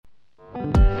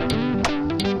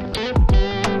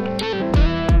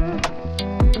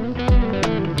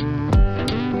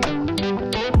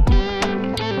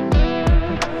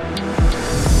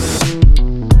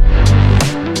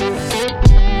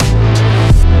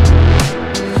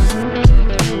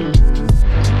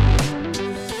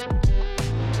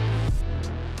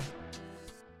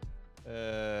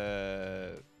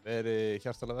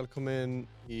Hjartalega velkomin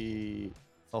í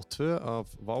þátt 2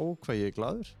 af Vá, hvað ég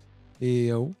glaður.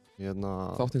 Já,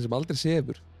 þáttinn sem aldrei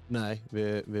sefur. Nei,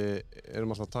 við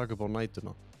erum alltaf að taka upp á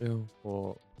nætuna. Já.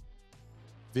 Og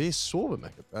við sofum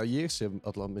ekkert. Ég sef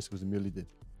alltaf minnst mjög lítið.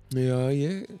 Já,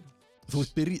 Þú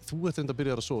ert enda að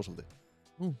byrja að sofa svolítið.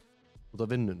 Út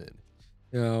af vinnunni þinni.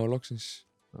 Já, loksins.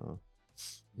 Já.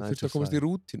 Þú þurft að komast í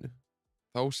rútínu.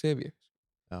 Þá sef ég.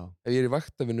 Já. Ef ég er í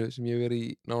vaktavinnu sem ég hef verið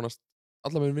í nánast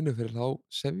alla meginn vinnuferil, þá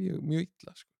sef ég mjög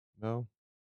illa, sko. Já.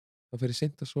 Þá fer ég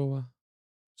seint að sofa.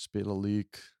 Spila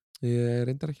lík. Ég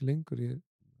reyndar ekki lengur. Ég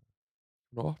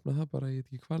er að opna það bara, ég veit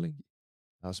ekki hvað lengi.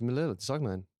 Já, sem er leiðilegt, ég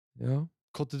sakna þinn. Já.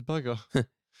 Kottið tilbaka.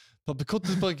 Pabbi,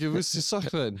 kottið tilbaka, ég vissi ég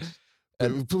sakna þinn.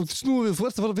 Snúið, þú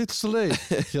ert að fara að vitsa leið.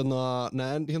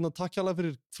 Hérna, takk hérlega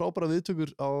fyrir frábæra viðtökur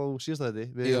á síðasta þætti.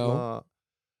 Við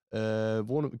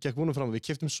gekk vonum fram, við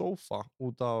keyptum sófa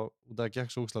út af það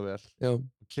gekk svo ógeðslega vel. Já.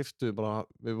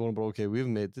 Við vorum bara, ok, we've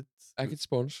made it. Ekkert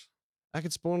spons.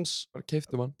 Bara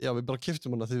keyptum hann. Já, við bara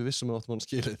keyptum hann því við vissum að áttum hann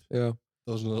skilið. Já.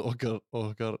 Það var svona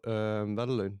okkar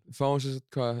verðlaun. Við fáum sér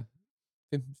hvað,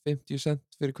 50 cent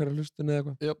fyrir hverja hlustun eða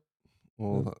eitthvað. Já.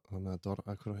 Og þannig að þetta var á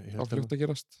fljótt að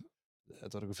gerast.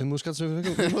 Þetta var eitthvað 5.000 skall sem við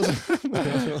fengum.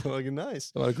 Það var ekki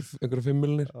næs. Það var einhverja 5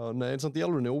 milljónir. Nei, en samt í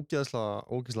alvörinni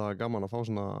ógeðslega gaman að fá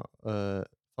svona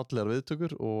fallegar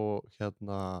viðtökur og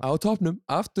hérna... Á topnum,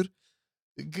 aftur.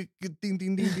 Ding.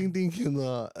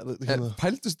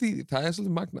 Pældu stíði, það er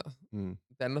svolítið magnað.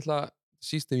 Það er náttúrulega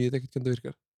system, ég veit ekkert hvernig það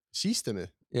virkar. Systemið?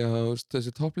 Já,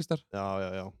 þessi topplistar.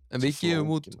 Já. En við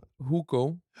gefum út Hugo.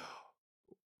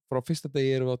 Frá fyrsta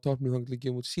degi erum við á topnum, þannig að við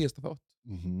gefum út síðasta þátt.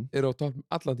 Erum á topnum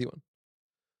allan tíman.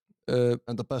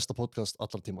 En það besta podcast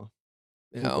allar tíma.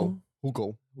 Já.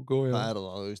 Hugo, já. Það það,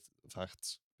 þú veist, facts.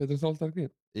 Þetta er Þálftar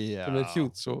grín. Já. Sem er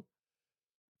huge, svo.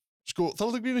 Sko,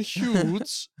 Þálftar grín er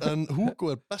huge, en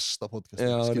Hugo er besta podcast.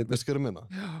 Já, veistu hvað ég meina?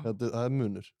 Það er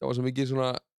munur. Það var svo mikið svona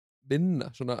vinna,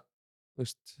 svona, þú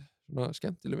veist, svona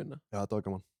skemmtileg vinna. Já, það var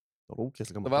gaman. Það var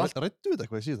ógeðslega gaman. Ræddu við þetta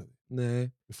eitthvað í síðan? Nei.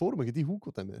 Við fórum ekkert í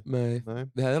Hugo-dæmið. Nei.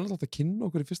 Við hefðum alltaf að kynna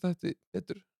okkur í fyrsta þætti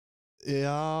betur.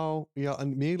 Já, en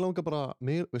mér langar bara,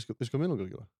 veistu hvað mér langar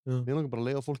að gera? Mér langar bara að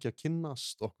leiða fólki að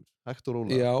kynnast okkur, hægt og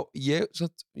rólega. Já, ég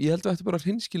held að þetta bara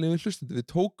hreinskilin við hlustandi, við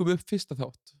tókum upp fyrsta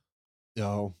þátt. Já.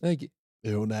 Nei, ekki?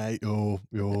 Jú.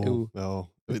 Já.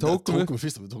 Við tókum upp,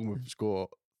 sko,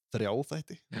 3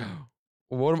 þætti. Já.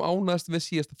 Og vorum ánægðast með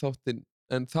síðasta þáttin,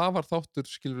 en það var þáttur,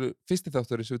 skilur, fyrsti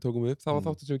þáttur sem við tókum upp, það var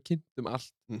þáttur sem við kynntum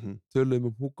allt. Tölum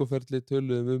Hugo-ferli,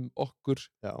 tölum okkur.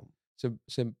 Já.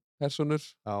 Sem personur.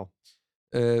 Já.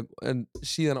 En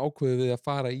síðan ákveðum við að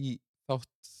fara í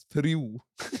þátt 3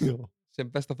 sem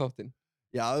besta þáttinn.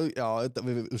 Já,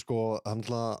 sko,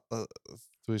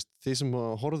 þú veist, þið sem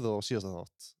horfðu á síðasta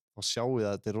þátt, þá sjáu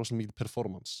að þetta er rosalega mikið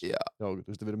performance. Já, þú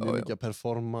veist, við erum mjög mikið að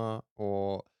performa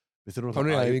og við þurfum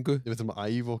að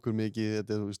æfa okkur mikið,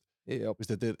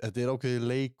 þetta er ákveðið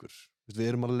leikur. Ég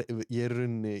er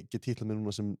rauninni get titlað mér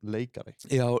núna sem leikari.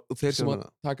 Já, og þeir sem að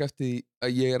taka eftir því að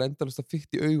ég er endalaust að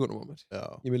fytta í augunum á mér. Já.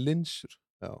 Ég er með linsur.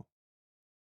 Já.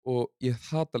 Og ég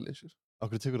hata linsur.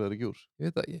 Af hverju tekur það ekki úr? Ég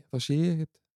veit það ekki, þá sé ég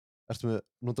ekkert. Ertu með,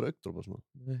 notar augndropa svona?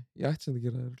 Nei, ég ætti sem að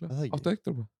gera það. Það ekki? Áttu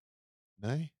augndropa?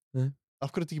 Nei. Af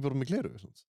hverju ertu ekki bara með gleru?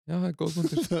 Já, það er góð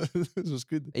punktur. Það er svo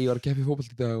skrítið. Ég var að keppa í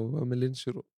fótbolta í dag og var með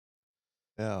linsur og...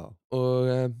 Já.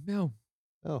 Og,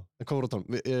 Já, en hvað voru að tala um?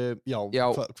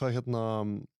 Hvað hérna...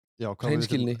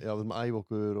 Hreinskilni. Já, við erum að æfa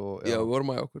okkur og... Já, við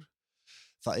vorum að æfa okkur.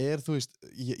 Það er, þú veist,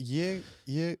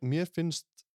 mér finnst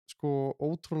sko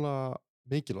ótrúlega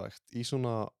mikilvægt í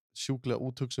svona sjúklega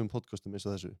úthugsuðum podcastum eins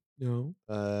og þessu. Já,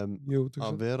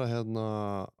 að vera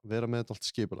með þetta allt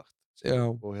skipulagt. Já.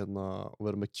 Og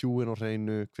vera með Q-in á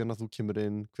hreinu, hvenær þú kemur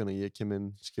inn, hvenær ég kem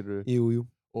inn, skilurðu. Jú.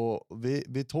 Og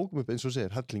við tókum upp, eins og segir,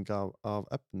 helling af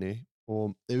efni.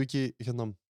 Og ef ekki,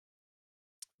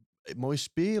 má ég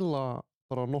spila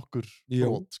bara nokkur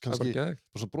brot, kannski, bara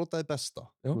svona brotaði besta,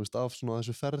 þú veist, af svona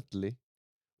þessu ferli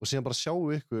og síðan bara sjáum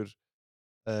við ykkur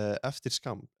eftir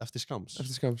skams.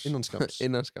 Innan skams.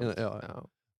 Já.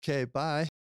 Ok, bye.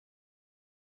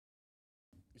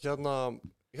 Hérna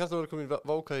var komin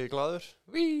Vá, hvað ég glaður.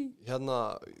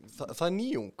 Það er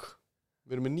nýjung.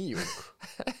 Við erum með nýjung.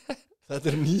 Þetta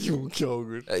er nýjung hjá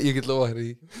okkur. Ég get lofa þér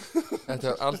í. Þetta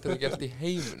er aldrei gert í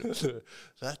heiminum.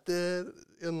 Þetta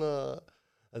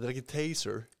er ekki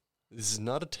taser. This is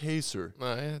not a taser.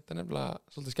 Nei, þetta er nefnilega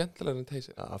svolítið skemmtilegur en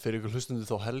taser. Já, fyrir ykkur hlustundu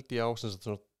þá held ég á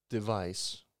svona device.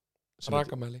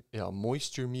 Rakamæli. Já,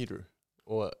 moisture meter.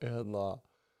 Og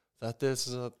þetta er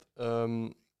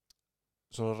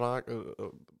svona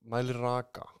mælir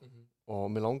raka.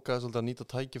 Og mér langaði svolítið að nýta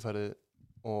tækifærið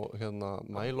og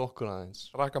mæla okkur aðeins.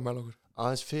 Rakamæla okkur.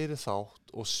 aðeins fyrir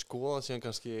þátt og skoða síðan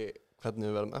kannski hvernig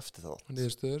við verðum eftir þátt.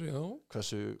 Niðurstöður, já.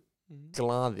 Hversu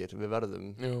glaðir við verðum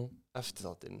eftir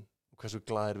þáttinn og hversu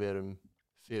glaðir við erum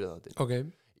fyrir þáttinn. Ok.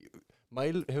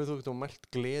 Hefur þú eitthvað mælt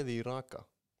gleði í raka?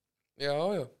 Já,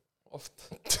 oft.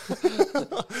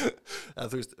 En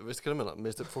þú veist hvað ég meina?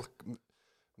 Mér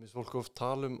finnst fólk oft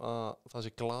tala að það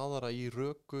sé glaðara í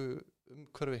röku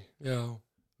umhverfi. Já.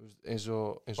 Eins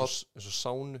og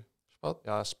sánu. Spánn.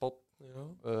 Já, spánn. Já.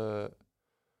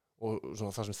 Og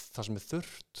svona það sem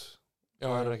þurrt,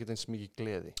 það ekkert eins mikið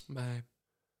gleði. Nei.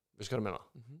 Veistu hvað ég meina?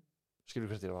 Skilur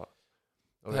hvert ég var?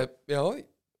 Okay. Já,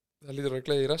 það lítur að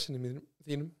gleði í rassinu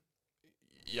þínum.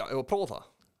 Já, ég var að prófa það.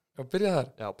 Já, byrja þar.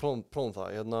 Já, prófum það.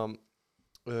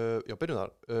 Já, byrjum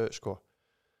þar. Sko,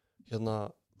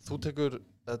 þú tekur,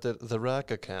 þetta the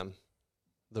raga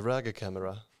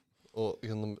camera. Og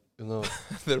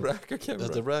the raga camera?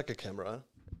 Þetta raga camera.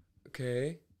 Ok.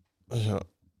 Já.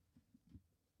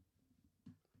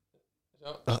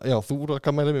 Já, þú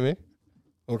raka mælið með mig.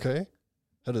 Ok.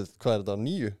 Herruð, hvað er þetta?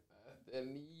 9? Þetta er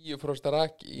 9%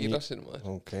 raki í rassinum á þér.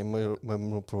 Ok, maður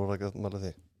nú prófa að raka mælið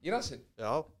þig. Í rassin?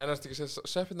 Já. En það er ekki að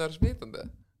sveppirna eru smitandi?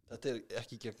 Þetta er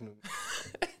ekki gegnum.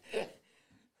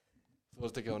 Þú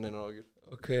varst ekki á neina ágjur.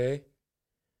 Ok.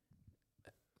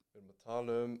 Við erum að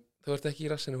tala Þú varst ekki í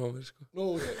rassinum á mér, sko. Nú,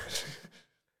 ok.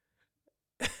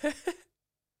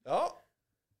 Já.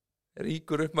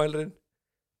 Ríkur uppmælurinn.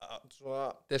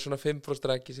 Það er svona 5%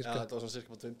 raki, cirka. Já, þetta var svona cirka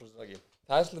 5% raki.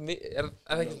 Það er svolítið, er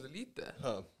það ekki svolítið lítið?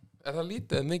 Hæ? Er það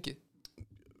lítið eða mikið?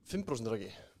 5% raki?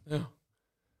 Já.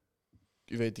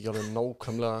 Ég veit ekki alveg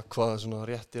nákvæmlega hvað er svona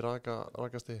rétti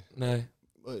rakasti. Nei.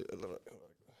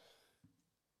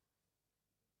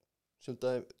 Sem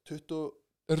dæmi, 20...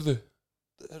 Örðu?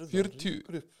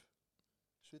 40...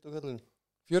 Svít á kallinu.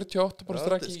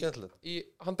 48% raki í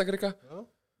handakrika. Já.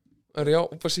 Já,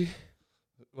 uppasí.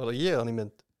 Var það ég hann í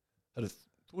mynd? Herru,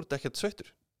 þú ert ekkert sveittur.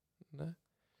 Nei.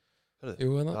 Herru. Jú,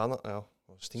 hana. Já,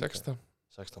 stinga. 16.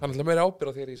 Það er alltaf meira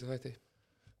ábyrgð á þér í þessu þætti.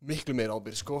 Miklu meira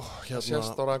ábyrgð, sko.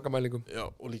 Sérst á rakamælingum. Já,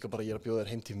 og líka bara ég er að bjóða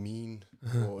þér heim til mín.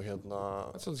 Og Það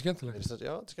er svolítið skemmtilegt. Já, þetta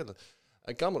er skemmtilegt.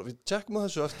 En gaman, við tjekkum á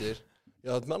þessu eftir.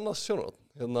 Já, þetta er annað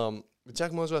sjónarhorn. Við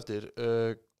tjekkum á þessu eftir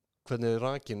hvernig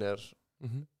rakin er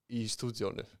í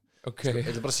stúdíónu. Ok. Sko,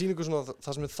 þetta er bara sýningu svona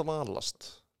það sem er þvalast.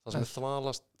 Það sem er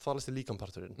þvalast í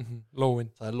líkamparturinn.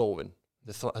 Lófin. Það er lófin.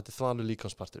 Þetta er þvalu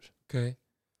líkamspartur. Ok.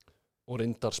 Og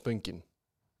reyndar spöngin.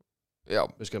 Já.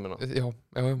 Við skal meina. Já,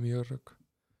 mjög rögg.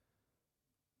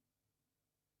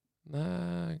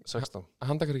 Nei. 16.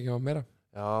 Handakriki var meira.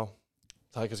 Já.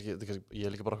 Það er kannski, ég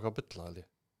er líka bara eitthvað að bylla, held ég.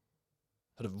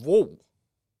 Það er,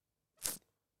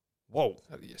 wow.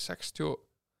 Það er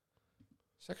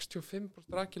 65%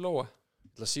 raki lóa. Ég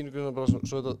ætla að sýna ykkur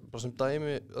bara sem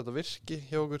dæmi þetta virki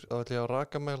hjá okkur, að ætla ég að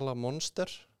rakamæla Monster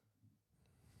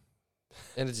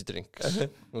Energy Drink.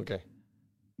 Ok.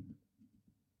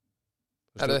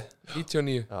 Er það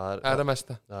 99? Það er það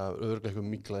mesta. Það er örugglega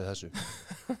eitthvað mygla í þessu.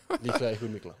 Líklega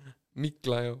eitthvað mygla.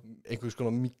 Mygla, já. Einhvers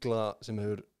konar mygla sem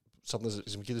getur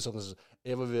safnað þessu.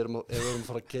 Ef við erum að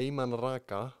fara að geyma hennar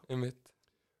raka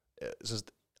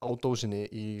á dósinni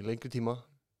í lengri tíma,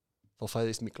 þá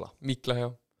fæðist mygla. Mygla, já.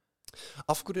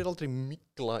 Af hverju er aldrei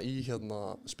mygla í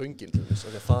spöngin?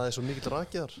 Það er svo mikill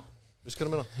rakiðar. Við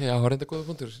skoðum meina. Já, það er enda góða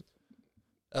punktur.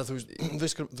 Eða þú veist,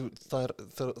 það er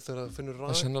þegar það finnur raki.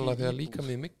 Það er sennilega þegar líka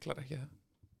mig myglar ekki það.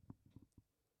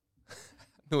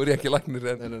 Nú er ég ekki læknir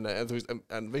en... Nei, en þú veist,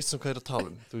 en veistu sem hvað er að tala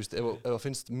um? Þú veist, ef það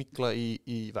finnst mygla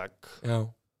í vegg. Já.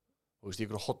 Þú veist, í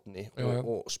einhverju hotni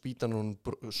og spýtan hún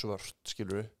svört,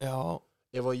 skilur við. Já.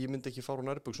 Ef ég myndi ekki fara á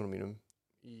nærbuksunum mínum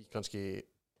í kannski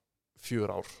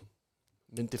 4 ár,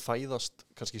 myndi fæðast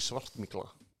kannski svartmygla.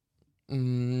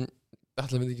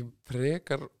 Ætla myndi ekki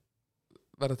frekar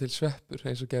verða til sveppur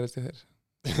eins og gerist í þér.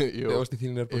 Jú. Þegar varst í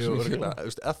þínu nærbuksunum.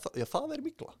 Já, það er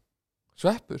mygla.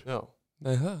 Sveppur? Já.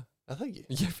 Nei, það? Er það ekki?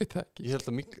 Ég veit það ekki. Ég held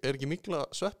að er ekki mygla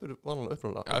sveppur vanlega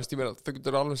upprunalega? Já, ég meina, þau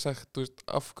getur alveg sagt, þú veist,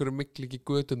 af hverju mygla ekki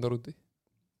götundar úti?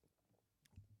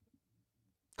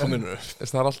 Hvað minnur þau?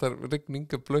 Það er alltaf rigning,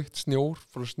 blautt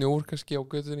snjór kannski á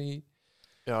götunni í...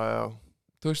 Já.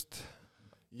 Þú veist...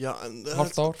 Já, en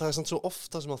það er samt svo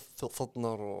ofta sem að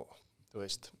þotnar og, þú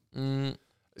veist...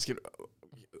 Skilur,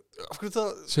 af hverju það...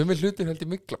 Sumir hlutir held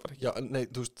ég mygla bara ekki. Já, nei,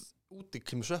 þú veist, úti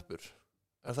kemur sveppur.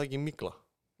 Er það ekki mygla?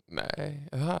 Nei,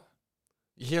 er það?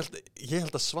 Ég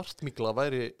held að svartmygla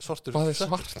væri svartur... Hvað er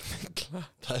svartmygla?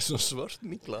 Það er svona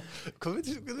svartmygla. Hvað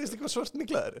veistu hvað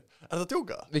svartmygla er? Er það að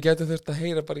djóka? Við getum þurft að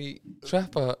heyra bara í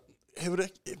sveppa...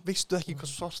 Veistu ekki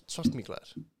hvað svartmygla er?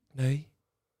 Nei,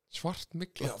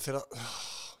 svartmygla? Já, þegar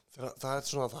það er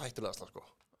svona það hættulegasta, sko.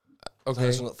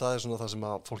 Okay. Það er svona það sem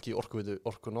að fólk í orku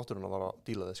náttúruna var að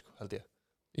díla þið, sko, held ég.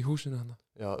 Í húsinu hana?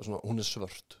 Já, svona, hún er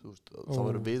svört, þú veist, þá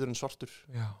verður viðurinn svartur.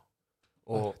 Já.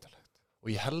 Og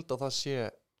ég held að það sé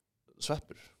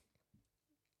sveppur.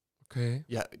 Ok.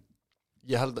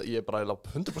 Ég held að ég er bara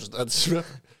 100% að þetta er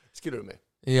sveppur. Skilurðu mig?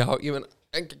 Já, ég menn,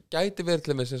 en gæti verið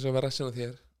til mig sem að vera að sinna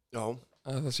þér. Já.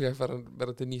 Að það sé að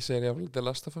vera til ný seri af The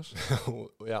Last of Us.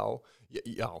 Já,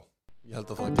 ég held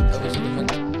að það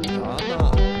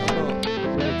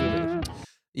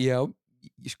Já,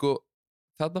 sko,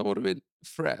 þarna vorum við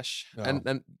fresh,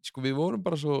 en sko við vorum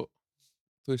bara svo,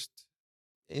 þú veist,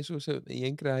 eins og við segjum, í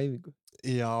engri æfingu.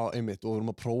 Já, einmitt, og við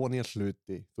erum að prófa nýja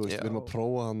hluti, þú veist, við erum að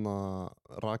prófa hana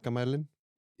rakamælinn.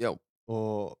 Já.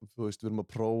 Og þú veist, við erum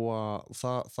að prófa,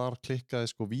 þar klikkaði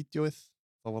sko vídeóið,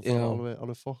 það var það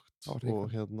alveg fókt og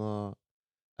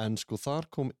en sko þar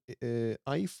kom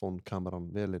iPhone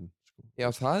kameran vel inn, sko. Já,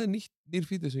 það er nýr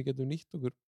fítur sem við getum nýtt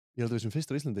okkur. Ég held að við sem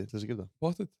fyrstur í Íslandi til þess að gera það.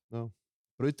 Pottet. Já,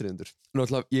 brautriðendur.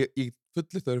 Náttúrulega, ég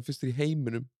fullir það eru fyrstur í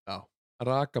heiminum að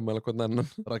rakamæla hvern annan.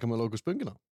 Rakamæla okkur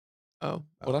spöngina. Já,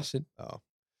 og rassinn. Já.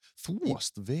 Þú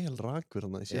varst vel rakur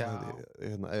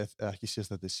ekki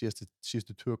síðast þetta,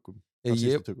 síðustu tökum.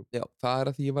 Já, það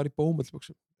er að því ég var í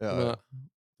bómöldbuxum. Já,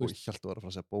 og ég held að vera að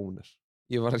fara að segja bónir.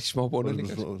 Ég var í smá bónir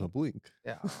líka. Svona búðing.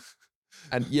 Já.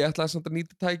 En ég ætlaði samt að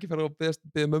nýta tækifæri og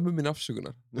beða mömmu mín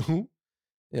afsökunar.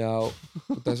 Já,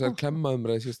 þess að klemmaði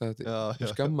mér síðast að þetta. Þú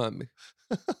skammaði mig.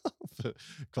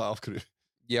 Hvað, af hverju?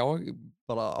 Já.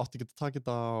 Bara átti ekki að taka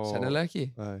þetta og... Sennilega ekki.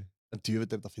 Nei, en djöfull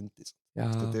er þetta fyndið.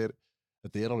 Já.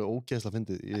 Þetta er alveg ógeðslega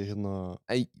fyndið.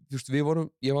 Þú veist,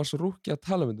 ég var svo rúkki að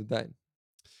tala um þetta daginn.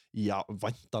 Já,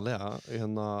 væntanlega.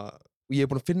 Og ég er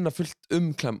búin að finna fullt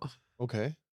klemma. Ok.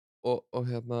 Og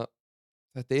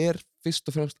þetta er fyrst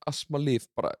og fremst astmalyf,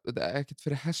 bara, þetta er ekkert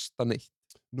fyrir hesta neitt.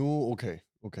 Nú, ok.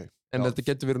 En þetta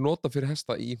getur verið notað fyrir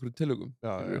hesta í einhverjum tilögum.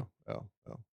 Já.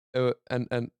 En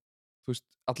þú veist,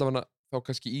 allavega þá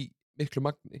kannski í miklu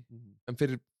magni. En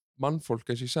fyrir mannfólk,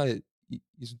 eins og ég sagði í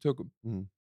þessum tökum,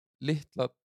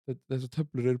 þessar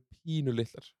töflur eru pínu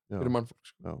litlar fyrir mannfólk,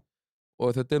 sko. Og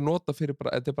þetta er notað fyrir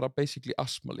þetta er bara basically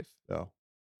astmalyf. Já.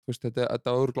 Þú veist, þetta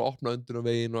er örugglega að opna öndun á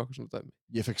veginn og eitthvað svona dæmi.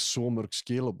 Ég fekk svo mörg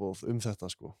skilaboð þetta,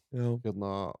 sko. Já.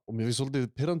 Og mér finnst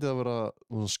svolítið pirrandi að vera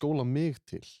skóla mig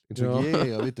til, eins og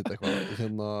ég að vita þetta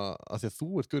eitthvað, af því að þú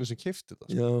ert gaurinn sem keypti þetta,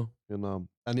 sko. Já.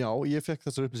 En já, ég fekk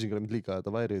þessar upplýsingar líka að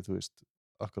þetta væri, þú veist,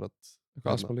 akkurat.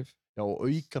 Eitthvað astmalyf. Já, og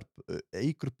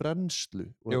eykur brennslu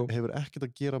og hefur ekkert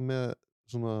að gera með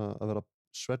svona að vera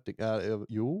sweating,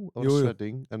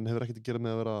 sweating, en hefur ekkert að gera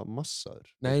með að vera massaður.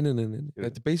 Nei. Þetta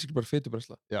er basically bara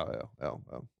fitubrennsla. Já.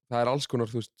 Það er alls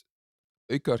konar, þú veist,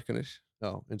 aukaverkanir.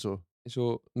 Já, eins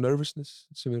og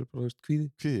nervousness, sem eru bara, þú veist, kvíði.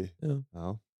 Kvíði? Já.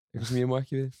 Eitthvað sem ég má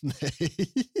ekki við. Nei.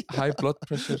 High blood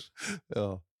pressure. Já.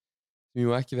 Sem ég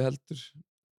má ekki við heldur.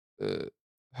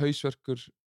 Hausverkur.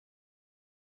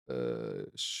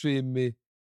 Svimi.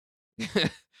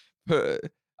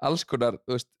 Alls konar,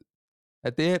 þú veist.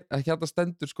 Þetta er, hérna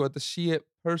stendur, sko, þetta sé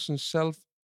person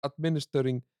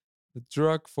self-administering the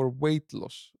drug for weight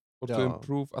loss or to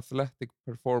improve athletic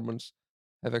performance,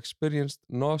 have experienced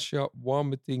nausea,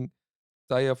 vomiting,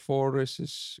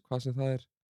 diaphoresis, hvað sem það er?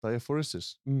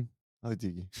 Diaphoresis? Það veit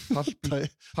ég ekki.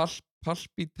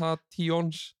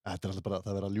 Palpitations. Þetta er alltaf bara,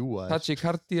 það verður að ljúga þér.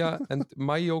 Tachycardia and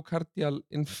myocardial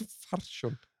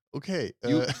infarction. Okay.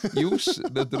 Use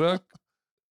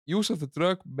of the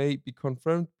drug may be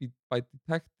confirmed by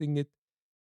detecting it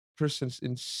presence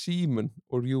in semen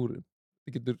or urine.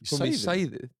 Það getur komið í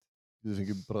sæðið. Þú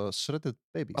fengið bara shredded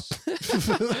babies.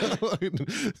 Þau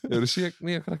eru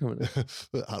nýja krakka minni.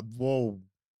 Wow.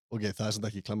 Ok, það er samt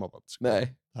ekki klemmabatt. Sko.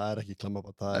 Nei. Það er ekki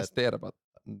klemmabatt. Það er sterabatt.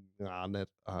 Já, hann er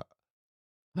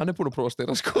búinn að prófa að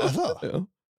stera, sko. Það? Já.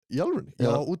 Í alvörunni?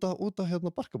 Já, út af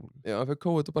hérna barkabólgu. Já, hann fekk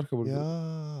COVID og barkabólgu. Já.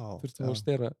 Þurfti að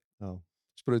stera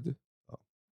sprautu.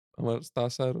 Hann var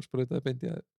stasaður og sprautaði beint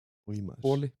í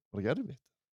hóli. Var ekki erfitt? Nei,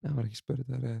 hann var ekki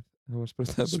sprautaður. Hann var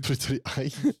sprautaður í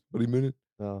æð. Var í munin.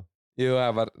 Já. Jú,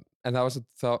 en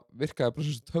það virkaði bara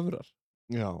svona töfrar.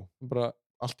 Já.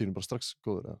 Allt í húnum bara strax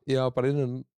góður. Já, bara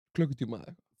innan klukkutíma.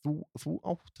 Þú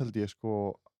átt held ég,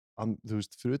 sko, þú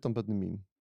veist, fyrir utan börnin mín,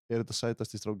 er þetta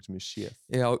sætast í strákin sem ég séð.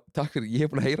 Já, takk fyrir. Ég hef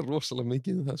búin að heyra rosalega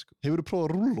mikið það, sko. Hefurðu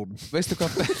prófað rúllunum? Veistu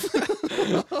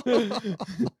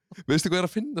hvað er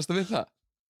að finnast við það?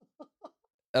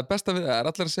 Það besta við það er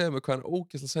allir að segja mig hvað hann er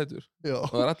ógeðslega sætur. Já. Og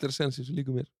það er allir að segja hans eins og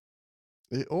líka mér.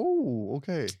 Ok.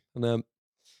 Þannig að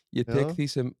ég tek því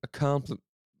sem a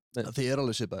compliment. Þið er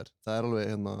alveg svipaðir. Það er alveg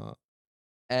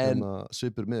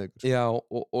svipur með ykkur. Já,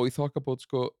 og í þokkabót,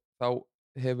 sko, þá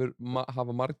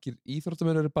hafa margir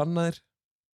íþróttamenn verið bannaðir.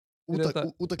 Út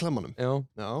af klemmanum? Já.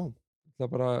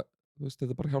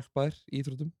 þetta bara hjálpa þér í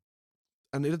íþróttum.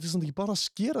 En þetta samt ekki bara að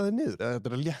skera þig niður? Þetta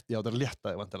er að létta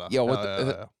þig vantilega. Já,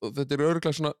 þetta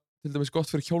örugglega svona, til dæmis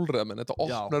gott fyrir hjólreiðamenn. Þetta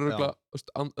opnar örugglega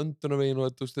öndunarveginn og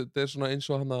þetta svona eins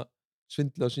og hana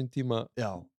svindlið á sín tíma.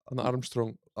 Já. Hana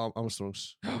Armstrongs.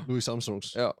 Louis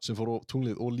Armstrongs. Sem fór á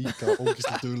tunglið og líka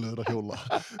ógeðslega duglegur að hjóla.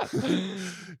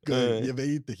 Ég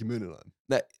veit ekki muninn á þeim.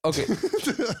 Nei, ok.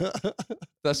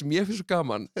 Það sem ég finnst svo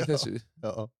gaman í þessu.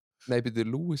 Já. Nei, byrju,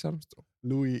 Louis Armstrong.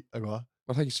 Louis, eitthvað?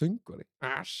 Var það ekki söngvari?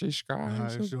 As the sky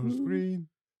is so green,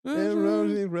 and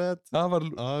rosy red,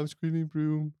 I'm screaming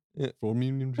broom, for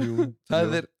me in broom.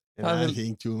 I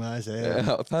think to myself.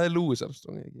 Já, það Louis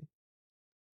Armstrong, ekki?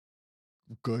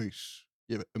 Gaus,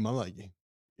 ég man það ekki.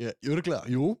 Örugglega,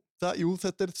 jú,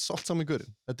 þetta er allt saman í gaurinn.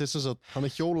 Þetta er sem sagt, hann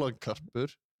er hjólakarpur.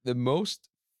 The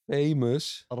most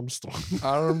famous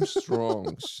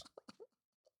Armstrongs.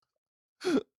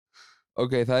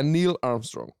 Ok, það Neil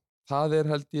Armstrong. Það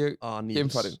held ég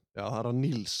geimfarinn. Já, það hann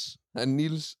Niels. Það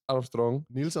Niels Armstrong.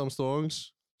 Niels Armstrongs.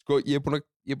 Sko, ég búinn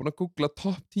að googla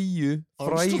top 10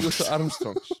 frægustu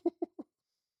Armstrongs.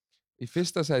 Í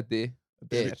fyrsta sæti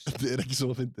Þetta er ekki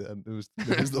svona fyndið, en þú veist,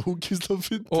 mér finnst það ógeðslega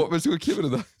fyndið. Og veistu hvað kemur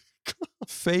þetta?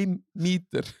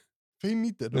 Mýtur.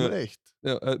 Mýtur, nummer 1.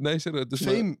 Já, nei, sérðu, þetta er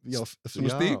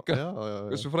svona stíka.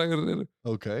 Hversu frægur þeir eru.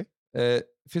 Ok.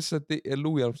 Fyrsta sæti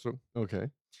Louis Armstrong. Ok.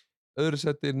 Öðru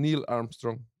sæti Neil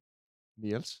Armstrong.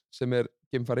 Niels. Sem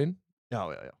geimfarinn. Já.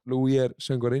 Louis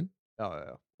söngvarinn.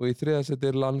 Já. Og í þriða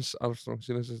sæti Lance Armstrong,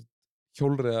 sem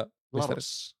hjólreiða.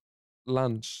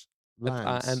 Lance.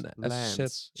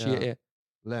 L-A-N-S-Z-G-E.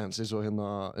 Lance,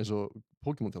 eins og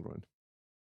Pokémon-tjálfarinn.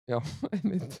 Já,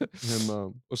 einmitt.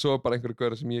 Og svo bara einhverju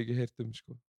gauðra sem ég ekki heyrt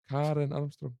sko. Karen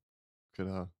Armstrong. Hver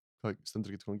er það? Hvað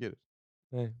stendur ekki hvað hún gerir?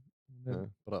 Nei.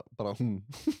 Bara hún.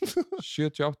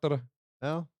 78 ára.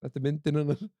 Já. Þetta myndin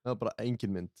hennar. Það bara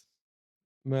engin mynd.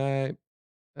 Nei.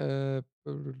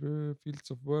 Fields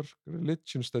of Work,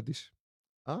 Religion Studies.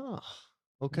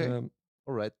 Ok.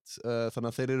 Alright.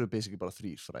 Þannig að þeir eru basically bara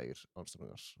 3 frægir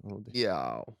Armstrongar.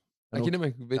 Já. Ekki nema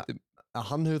einhver veitum.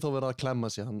 Hann hefur þá verið að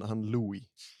klemma sig, hann Louis.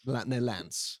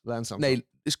 Lance Armstrong. Nei,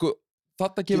 sko,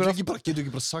 þetta kemur Getur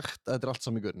ekki bara sagt að þetta er allt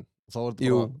saman í gaurinn?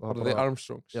 Jú, bara The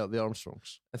Armstrongs. Já, The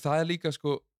Armstrongs. En það líka,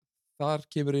 sko, þar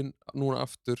kemur inn núna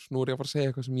aftur, nú ég að fara að segja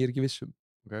eitthvað sem ég ekki viss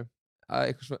Ok.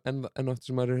 Eitthvað svona enn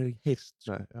aftur sem maður ekki heyrt.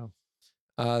 Nei, já.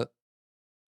 Að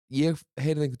ég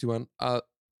heyrði einhvern tímann að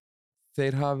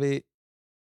þeir hafi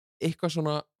eitthvað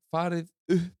svona farið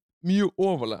upp mjög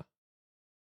ofalega.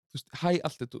 Þú veist, high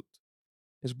altitude.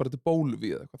 Eins og bara þetta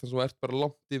Bólivía eða eitthvað, þar sem þú ert bara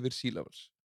langt yfir sea levels.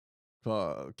 Hvað,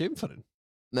 geimfarinn?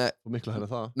 Nei. Og miklu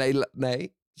að það? Nei,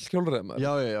 hjólreiðamaður.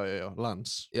 Já,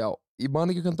 Lance. Já, ég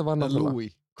man ekki hvernig það var náttúrulega.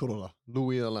 Louis, Corolla.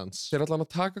 Louis eða Lance. Þeir ætla hann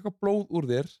að taka eitthvað blóð úr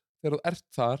þér þegar þú ert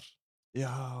þar.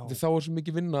 Já. Því þá svo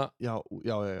mikið vinna. Já,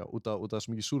 út af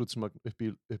svo mikið súrefnismagn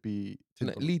upp í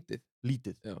Nei, lítið.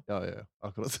 Já,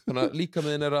 akkurat. Þannig að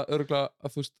líkaminn að örugglega, að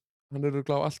þú veist, hann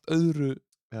örugglega á allt öðru.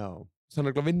 Já.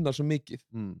 Þannig að vinna svo mikið.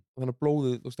 Og þannig að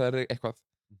blóðið, þú veist, það eitthvað.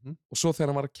 Og svo þegar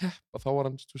hann var að keppa, þá var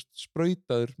hann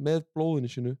sprautaður með blóðinu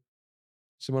sínu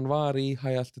sem hann var í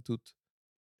high altitude.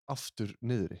 Aftur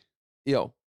niðri? Já,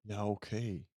 ok.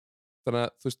 Þannig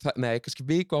að, þú veist, kannski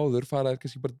viku áður faraðir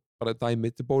kannski bara dæmi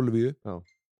til Bólivíu og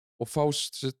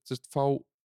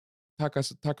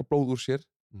taka blóð úr sér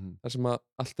þar sem að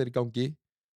allt í gangi.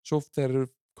 Svo þegar þeir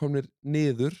komnir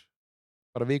niður,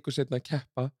 bara viku seinna að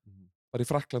keppa, bara í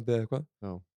Frakklandi eða eitthvað,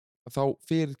 þá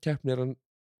fyrir keppni er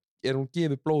hún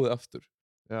gefið blóðið aftur.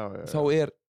 Já. Þá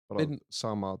bara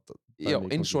sama dæmi. Já,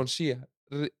 eins og hann sé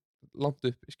langt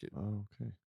uppi, skil. Ok.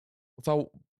 Og þá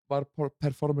var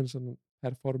performanceinn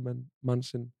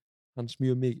hans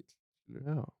mjög mikill.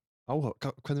 Já.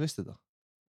 Hvernig veistu þetta?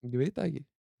 Ég veit það ekki.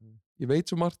 Ég veit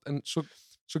svo margt, en svo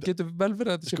getur vel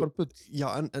verið að þetta sé bara bull. Já,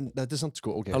 en þetta er samt, sko,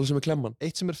 ok. Alveg sem klemman.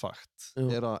 Eitt sem fakt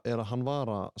er að hann var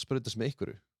að sprauta sig með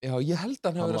einhverju. Já, ég held að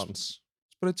hann hafi verið að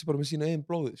sprauta sig bara með sína eigin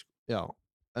blóði, sko. Já,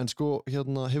 en sko,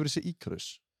 hefur þessi Íkarus?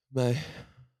 Nei.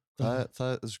 Það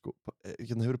er, sko,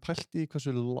 hefur pælt í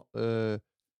hversu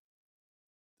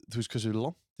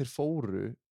langt þeir fóru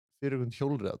fyrir einhvern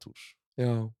hjólreiðatúr.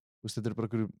 Já. Þú veist, þetta er bara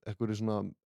einhverju svona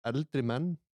eldri menn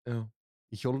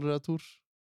í hjólreiðatúr.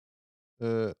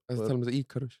 Það tala um þetta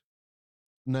Íkarus?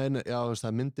 Nei, já, það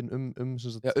er myndin Já,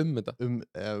 þetta.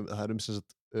 Það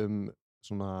er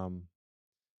svona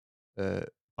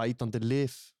bætandi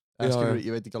lyf. Ég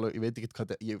veit ekki hvað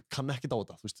þetta, ég kann ekkert á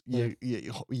þetta, þú veist,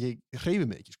 ég hreyfi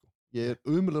mig ekki, sko. Ég er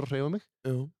umulegur að hreyfa mig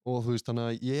og þú veist, þannig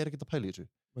að ég er ekkert að pæla í þessu.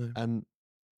 En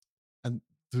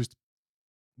þú veist,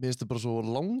 mér finnst þetta bara svo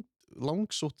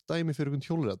langsótt dæmi fyrir einhvern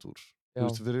hjólreiðatúr. Þú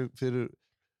veist, fyrir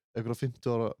einhverja 50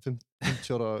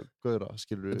 ára gaura,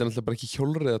 skilur Þetta er náttúrulega bara ekki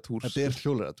hjólreiðatúr. Þetta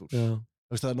hjólreiðatúr. Já.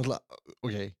 Það er náttúrulega,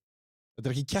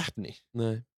 þetta ekki keppni.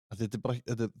 Nei.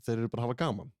 Þeir eru bara að hafa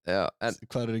gaman. Já, en...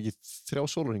 Hvað ekki 3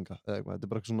 sólarhringa eða eitthvað? Þetta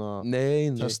bara svona...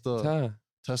 Nei.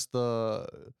 Testa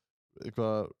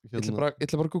eitthvað... Ég ætla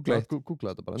bara að googla eitt.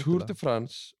 Googla þetta bara. Tour de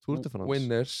France.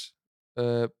 Winners.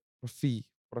 Fee.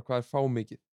 Bara hvað fá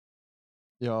mikið.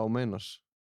 Já, meinar.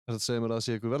 Þetta segir mér að það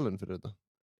sé eitthvað verðlaun fyrir þetta.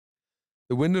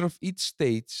 The winner of each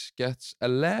stage gets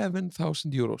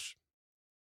 11,000 euros.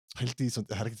 Hældi því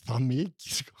það ekki það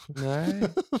mikið, sko. Nei.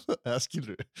 Eða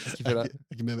skilur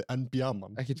ekki með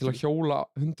NBA-mann. Ekki til að hjóla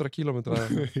 100 kilometra.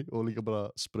 Og líka bara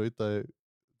sprauta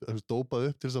dópað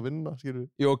upp til þess að vinna, skilur.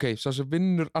 Jú, svo sem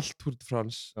vinnur allt Tour de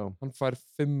France, hann fær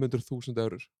 500.000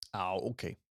 eurur. Já,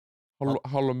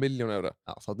 Hálfa milljón evra.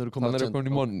 Já, þannig eru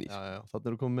komin í money. Já, þannig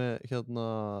eru komin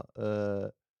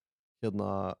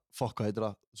fuck, hvað heitir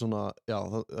það? Svona, já,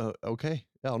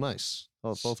 já, nice.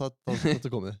 Þetta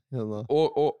komið.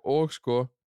 Og sko,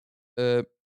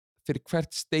 fyrir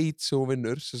hvert stage sem hún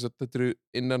vinnur, sem sagt, þetta eru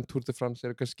innan Tour de France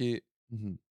eru kannski,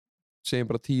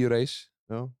 segjum bara 10 race,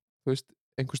 þú veist,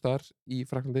 einhvers staðar í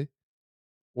Fraklandi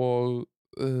og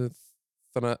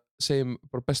þannig að segjum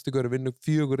bara bestu gauri vinnur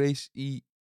 4 race í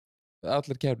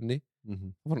allar keppninni,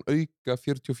 þá var hann auka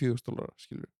 $44,000,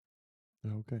 skilur við.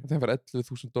 Já, það var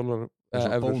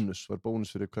 $11,000 var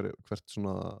bónus fyrir hvert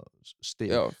svona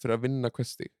stig. Já, fyrir að vinna hvert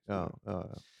stig. Já.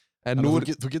 En nú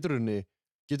þú getur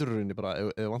unni bara,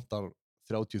 ef vantar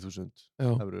 30.000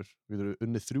 eurur, þú getur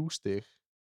unnið 3 stig,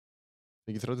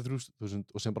 fengið 33.000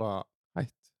 og sem bara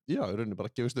hætt. Já, unni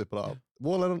bara gefist upp, bara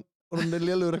vola er hann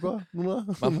lélugur eitthvað núna.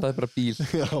 Vantaði bara bíl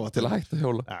til að hætta að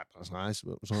hjóla. Já, bara svona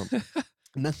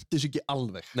nefndi þessu ekki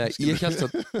alveg. Nei, ég held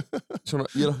að svona,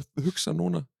 ég að hugsa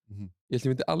núna, ég held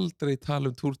ég myndi aldrei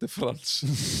tala Tour de France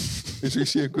eins og ég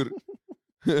sé einhver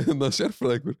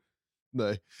sérfræðingur.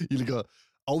 Nei, ég líka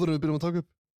áður en við byrjum að taka upp,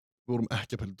 við vorum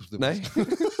ekki að pæla Tour de France.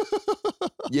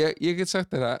 Nei, ég get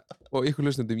sagt þér og ykkur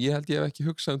hlustendum, ég held ég hef ekki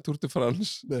hugsað Tour de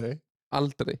France. Nei.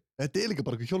 Aldrei. Þetta líka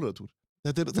bara eitthvað hjólreiðatúr.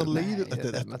 Þetta er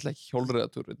alltaf ekki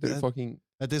hjólreiðatúr.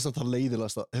 Þetta er samt það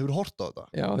leiðilegasta. Hefur þú hort á þetta?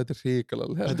 Já, þetta er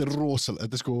hrikalega. Þetta er rosalega.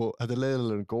 Þetta er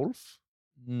leiðilegur en golf.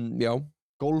 Já.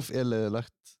 Golf er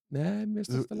leiðilegt. Nei, mér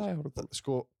finnst þetta lag að horfa golf.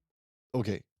 Sko,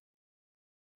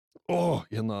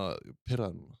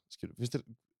 pirraði núna, skilur. Finnst þér,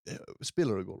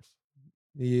 spilar þú golf?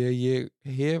 Ég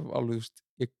hef alveg,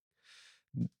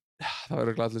 það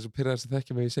verður allir svo pirraðir sem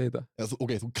þekkja mig að ég segi þetta. Já,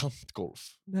 þú kannt golf.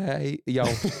 Nei, já,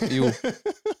 jú.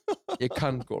 Ég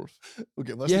kann golf.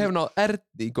 Ég hef náð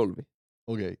erni í golfi.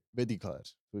 Veit ég hvað það er.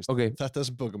 Þetta er það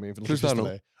sem böggar mig. Hlustaðu nú.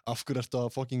 Af hverju ertu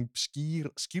að fucking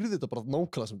skýrðu þetta bara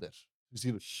nákvæmlega sem þetta er?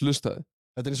 Hlustaðu.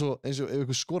 Þetta er eins og ef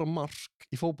einhver skora mark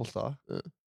í fótbolta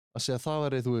að segja það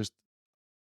væri, þú veist,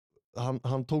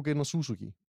 hann tók eina Suzuki.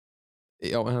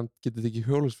 Já, en hann getur ekki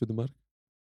hjólusspyrnumark.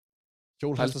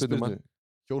 Hjólhestaspyrnu.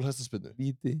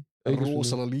 Víti.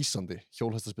 Rosalega lýsandi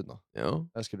hjólhestaspyrna. Já.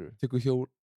 Það skilur við. Tekur hjól.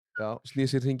 Já. Snýr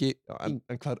sér hringi. Já,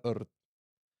 en hvað er örn?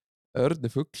 Örn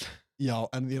er fugl. Já,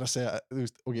 en ég er að segja, þú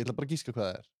veist, ég ætla bara að gíska hvað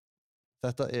það er.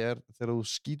 Þetta er þegar þú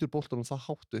skýtur boltanum það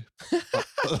hátt upp.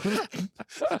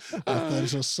 Þetta er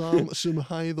svona sömu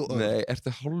hæð og örn. Nei, ertu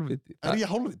hálfviti? Er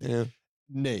ég hálfviti? Já.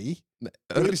 Nei.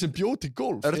 Örn sem bjóð til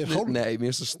golf er hálfviti. Nei,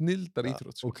 mér er svo snildar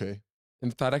íþrótt.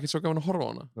 En það er ekkert svo gaman að horfa á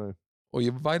hana. Nei. Og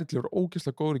ég væri til að vera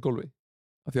ógeðslega góður í golfi.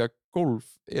 Af því að golf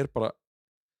er bara,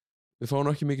 við fáum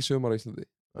ekki mikið sumar á Íslandi,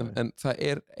 en það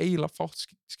er eiginlega fátt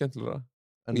skemmtilegra.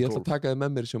 Og ég ætla að taka þið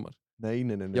með mér í sumar. Nei.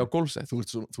 Já, golfsett. Þú ert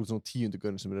svona 10.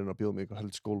 gaurin sem er að bjóða mig eitthvað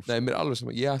helst golf. Nei, mér er alveg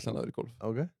sem að ég ætla að náður í golf.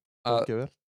 Ok,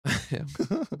 vel. Já,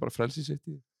 það er bara frelsi sitt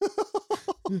í.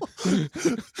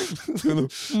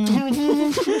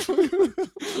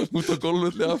 Út á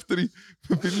golfvelli aftur í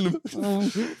bílnum.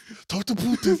 Taktu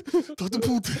pútið.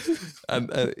 En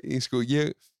sko,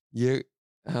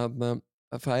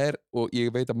 það er, og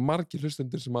ég veit að margir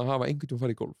hlustendur sem að hafa einhvern veginn að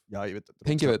fara í golf. Já, ég veit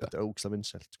þetta er ógeðslega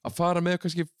vinsælt. Að fara með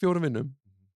kannski 4 vinnum,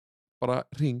 bara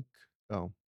hring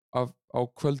á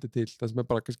kvöldi til, það sem er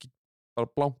bara kannski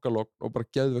bara blankalogn og bara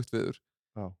geðvögt viður.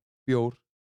 Bjór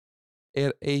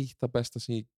er eitt af besta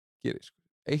sem ég geri, sko.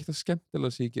 Eitt af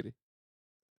skemmtilega sem ég geri.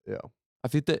 Já.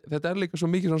 Þetta er líka svo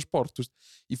mikið svona sport, þú veist,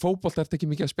 í fótbolta ertu ekki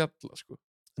mikið að spjalla, sko.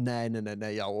 Nei,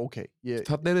 já, ok.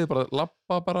 Þannig er þið bara að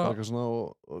labba bara. Það er eitthvað svona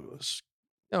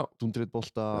og dundrið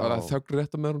bolta. Það er þöggur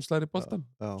rétt að með hún slæri boltan.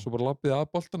 Svo bara labbið að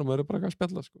boltan og maður er bara eitthvað að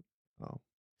spjalla, sko. Já.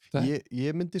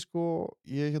 Ég myndi, sko,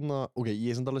 ég er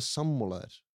samt alveg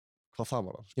sammálaðir hvað það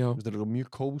var. Sko. Þetta er mjög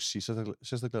kósí,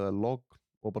 sérstaklega logg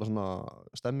og bara svona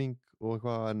stemming og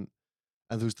eitthvað,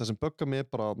 en þú veist, það sem böggar mig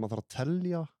bara að maður þarf að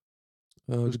telja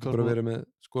þú getur bara verið með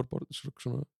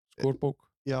svona skórbók.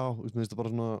 Já, mér finnst það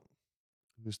bara svona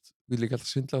Við líka alltaf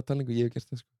svindla á talningu, ég hef gert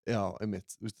það sko. Já, einmitt,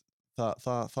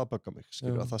 það böggar mig,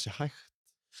 skilur, að það sé hægt,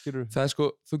 skilur. Það sko,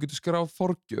 þú getur skráð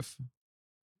forgjöf.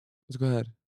 Veistu hvað það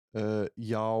er?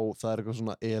 Já, það er eitthvað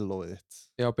svona elóið þitt.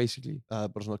 Já, basically. Það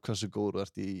er bara svona hversu góður þú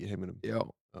ert í heiminum. Já,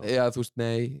 þú veist,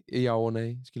 nei, já og nei,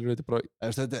 skilur, þetta er bara...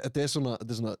 Þetta er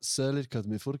svona selirkvæmt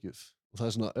með forgjöf. Og það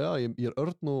er svona, já, ég er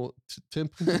örn og 2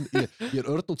 punktum, ég er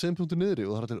örn og 2 punktum niðri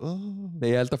og það er til, Nei,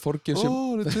 ég held að forgjöf sem...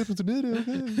 það er 2 punktum niðri, ok.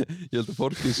 Ég held að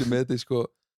forgjöf sem með þetta, sko,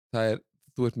 það er,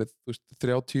 þú ert með,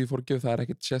 30 forgjöf, það er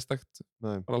ekkert sérstakt,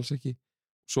 bara alls ekki.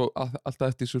 Svo alltaf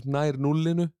eftir svo nær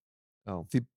núllinu,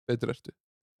 því betur ertu.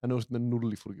 En þú ert með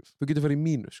 0 í forgjöf. Þú getur farið í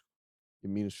mínus, sko.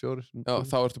 Í -4? Já,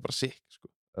 þá ertu bara sick,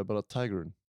 sko. Það er bara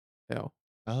tigerinn. Já.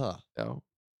 Það? Já.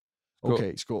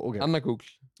 Ok. Anna Google.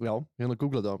 Já, hérna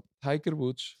googla þetta. Tiger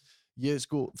Woods.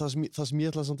 Það sem ég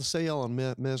ætlaði samt að segja á hann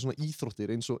með svona íþróttir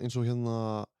eins og hérna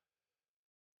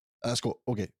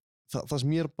það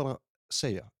sem ég er bara að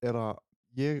segja er að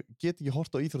ég get ekki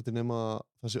hort á íþróttir nema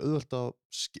það sé auðvelt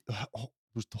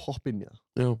að hoppa inn í það.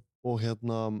 Já. Og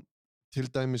hérna til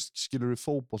dæmis skilur við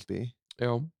fótbolti.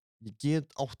 Já. Ég get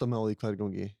átta mig á því hvað er í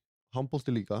gangi. Handbolti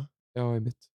líka. Já,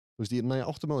 einmitt. Þú veist, ég næ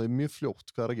átta mig á því mjög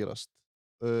fljótt hvað er að gerast.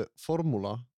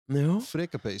 Formúla,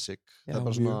 freka basic, það er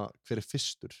bara svona hver er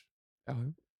fyrstur. Já.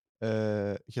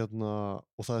 Hérna,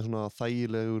 og það er svona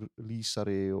þægilegur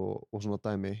lýsari og svona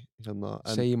dæmi. Hérna,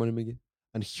 Segir manni mikið.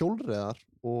 En hjólreiðar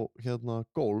og hérna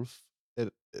golf er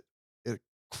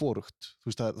hvorugt. Þú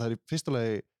veist, það er í fyrsta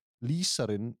lagi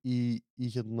lýsarinn í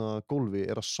hérna golfi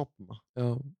er að sofna.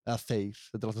 Já. Eða þeir.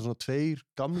 Þetta er alltaf svona 2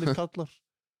 gamlir kallar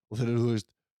og þeir eru, þú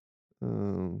veist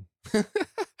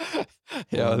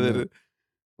Já, þeir eru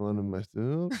og hann mættu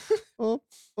og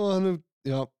hann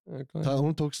já,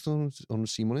 hún tókst hann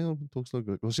Símoni, hann tókst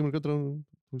það og Símoni Göttur, hann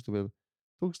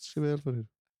tókst sér vel fyrir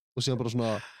og síðan bara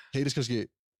svona heyrist kannski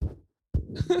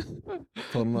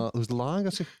þannig að, þú veist,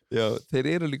 laga sig. Já, þeir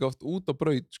eru líka oft út á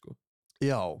braut, sko.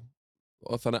 Já.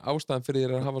 Og þannig ástæðan fyrir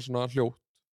þeir að hafa svona hljótt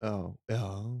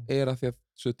er að því að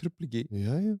svo trufli ekki.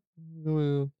 Já,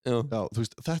 þú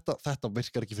veist, þetta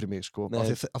virkar ekki fyrir mig, sko.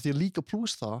 Af því að líka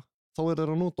pluss það, þá er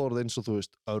þeir að nota orð eins og, þú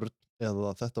veist, örn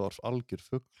eða þetta var algjör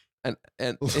fugl.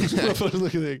 Og þú veist, það færst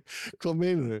ekki þig, hvað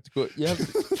meinur þau? Sko, ég held...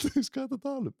 Þú veist, hvað er þetta að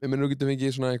tala um? Ég meina, nú getum við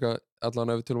ekki svona eitthvað,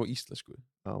 allan ef við tölum á íslensku.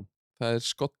 Já. Það er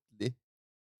skolli.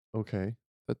 Ok.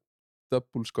 Það er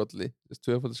double skolli,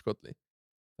 tvöfaldur skolli.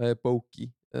 Það er bóki,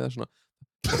 eða svona...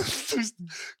 Þú veist...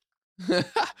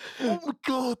 Oh my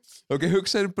god. Ok,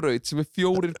 hugsaður braut sem er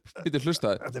 4 bitur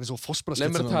hlustaði. Þetta er eins og fósbraskett.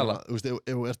 Leið mér að tala. Þú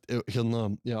veist, ef hérna,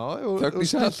 já,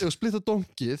 ef splitta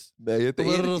donkið, þú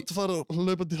verður að fara að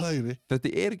laupa til hægri.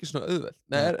 Þetta er ekki svona auðvelt.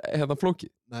 Nei, hérna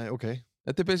flókið. Nei, ok.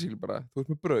 Þetta er basically bara, þú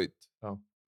ert með braut. Já.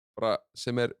 Bara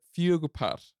sem er 4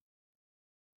 par.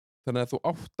 Þannig að þú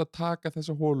átt að taka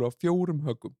þessa hólu á 4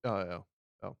 höggum. Já.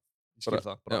 Ég skil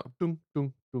það. Bara dung.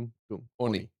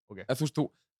 Og ný. Ok. En þú veist,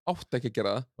 þú átt ekki að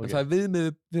gera það, en það er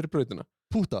viðmiðið fyrir brautina.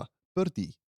 Púta, birdie,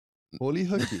 hóli í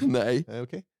höggi. Nei.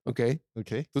 Ok.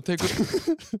 Þú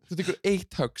tekur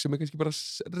 1 högg sem er kannski bara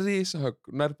risa högg,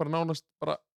 nær bara nánast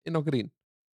bara inn á grín.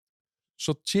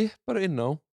 Svo chippar inn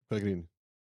á... Hvað er grín?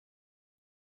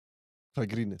 Hvað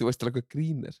er grínið? Þú veist alveg hvað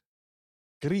grín er.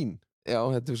 Grín? Já,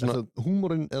 þetta er svona... Er það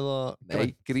húmorinn eða...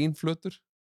 Nei, grínflötur.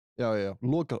 Já.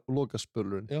 Loka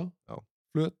spölurinn. Já.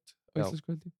 Flöt, á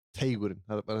íslensku held ég. Teigurinn,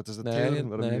 það er þetta teigurinn,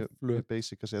 það er mjög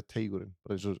basic að segja teigurinn,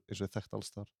 bara eins og þekkt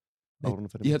alls þar.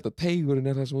 Ég held að teigurinn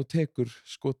er það sem þú tekur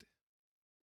skoti.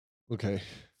 Ok.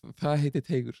 Það heitir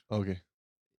teigur. Ok.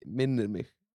 Minnir mig.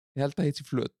 Ég held að það heitir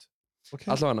flöt. Ok.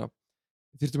 Allavega,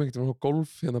 þyrftum ekkert að hafa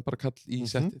golf hérna bara kall í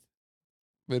settið.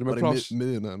 Við erum með pláss. Bara í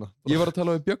miðjuna hérna. Ég var að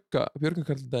tala við Björgun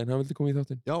Karl daginn, hann vildi koma í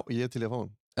þáttinn. Já, ég er til að fá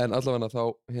hann. En allavega þá,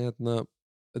 hérna,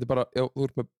 þetta er bara, já, þú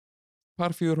ert með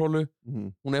par 4 hólu,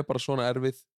 hún er bara svona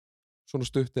erfið, svona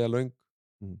stutt eða löng,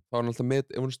 þá er hún alltaf með,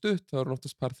 ef hún er stutt, þá er hún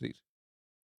oftast par 3.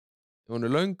 Ef hún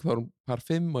er löng, þá er hún par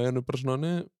 5 og ef hún er bara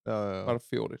svona, par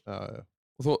 4. Já.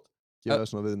 Og þú, gefa það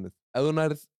svona viðmið. Ef þú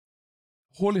nærið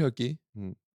hóli höggi,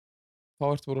 þá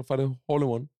ertu bara að fara í hóli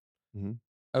one.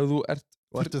 Ef þú ert...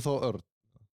 Og ertu þá örn?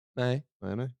 Nei.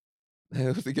 Nei,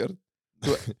 þú ert ekki örn.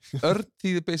 Örn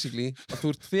þýðir basically að þú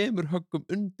ert 2 höggum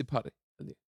undir pari.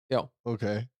 Já. Ok.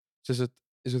 Þess að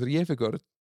þegar ég fekk örn,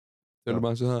 tölum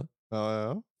aðeins það.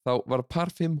 Já. Þá var par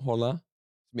 5 hóla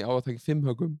sem ég á að taka 5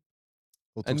 höggum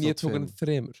en ég tók hann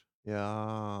 3. Já,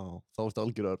 þá ertu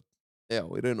algjör örn. Já,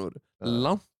 í raun og veru.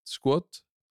 Langt skot,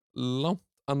 langt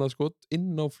annað skot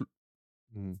inn á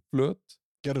flöt.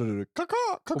 Gerður kaka.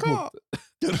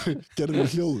 Gerður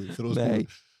hljóðu. Nei,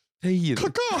 Þegir.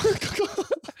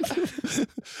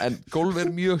 En golf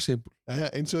mjög simpul.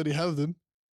 Eins og í hefðum,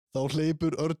 þá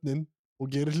hleypur örninn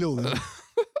og gerir hljóðin.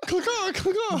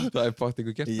 Það fakt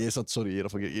einhver gert. Ég samt, sorry, ég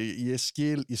að fá ekki. Ég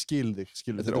skil þig.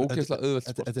 Þetta ógeðslega auðvelt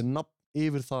sport. Þetta nafn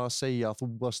yfir það að segja að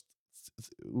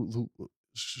þú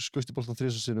skausti boltan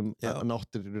 3 sinnum en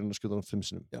áttir í rauninni að skjóta hann 5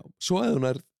 sinnum. Já. Svo ef hún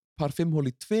par 5 hól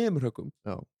í 2 höggum,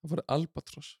 þá farið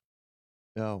albatross.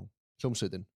 Já,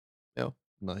 hljómsveitin. Já.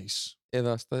 Nice.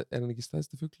 Eða hann ekki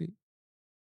stæðsti fugl í?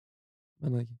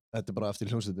 Menn það ekki. Þetta bara eftir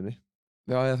hljómsveitinni.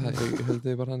 Já, ég held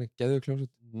þið bara hann geðveikur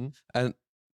hljómsveit. En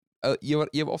ég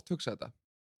hef oft hugsað þetta.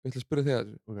 Ég ætla að spyrja þig að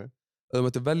þessu. Okay. Að þú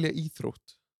mætti velja íþrótt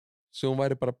sem hún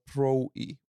væri bara pro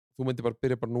í. Þú myndi bara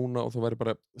byrja bara núna og þú væri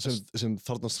bara... Sem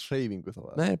þarnast hreyfingu þá?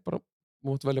 Nei, bara, þú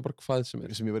mátti velja bara hvað sem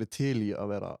er. Sem ég væri til í að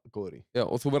vera góður í? Já,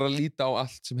 og þú verður að líta á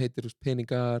allt sem heitir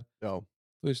peningar,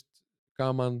 þú veist,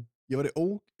 gaman. Ég væri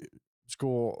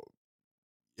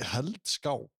ég held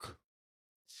skák.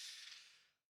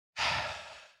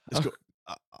 Sko,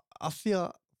 af því að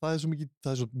það er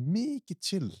svo mikið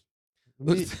chill.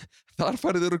 Þar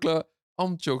farið örugglega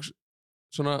ándjóks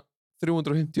svona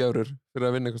 350 eurur fyrir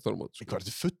að vinna eitthvað stórmót. Hvað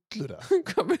ertu fullur að?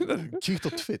 Hvað meinar þú? Kíkt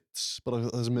á Twitch, bara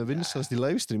það sem er vinsælast í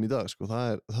livestream í dag, sko,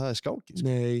 það er skáki. Sko.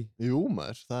 Nei. Jú,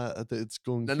 maður, it's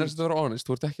going... En þess að vera honest,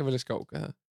 þú ert ekki að velja skák,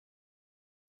 eða?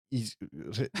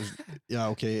 Já,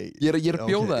 ok. Ég er að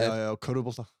bjóða þér. Já,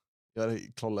 körfubolta. Ég er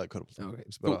klálega körfubolta. Okay.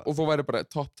 Og þú væri bara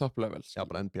top levels. Já,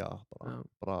 bara NBA,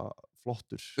 bara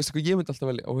flottur. Veistu hvað ég myndi alltaf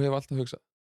velja og hef alltaf hugsað?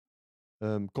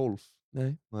 Golf?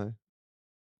 Nei.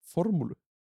 Formúlu.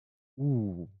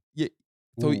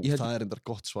 Það er endar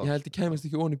gott svar. Ég held ég kæmast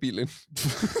ekki ón í bílinn.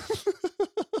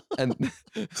 En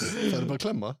það er bara að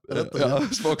klemma. Já,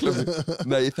 smá klemmu.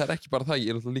 Nei, það er ekki bara það,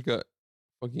 ég er alltaf líka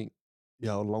fucking...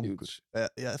 Já, langur.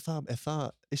 Er það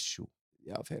issue?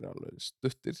 Já, þeir eru alveg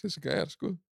stuttir þessi gæjar,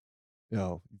 sko. Já,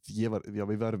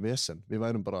 við værum vesen. Við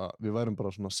værum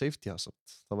bara svona safety hazard.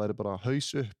 Það væri bara haus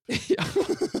upp. Já.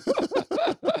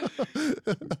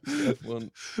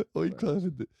 Ói, hvað það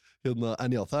fyndi.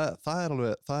 En já, það er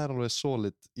alveg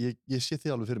solid. Ég sé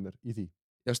þið alveg fyrir mér í því.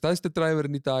 Já, stæðsti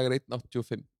dræfurinn í dag er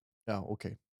 1,85. Já, ok.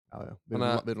 Já. Við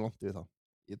erum langt yfir það.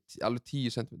 Alveg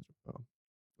 10 cm. Já.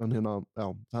 En já,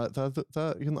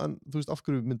 en þú veist, af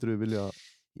hverju myndir við vilja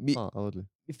það að öllu?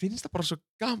 Ég finnst það bara svo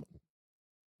gaman.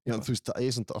 Já, þú veist, það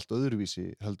er samt allt öðruvísi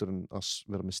heldur en að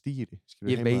vera með stýri.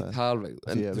 Ég veit það alveg.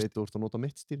 Því ég veit þú ert að nota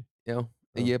mitt stýri. Já,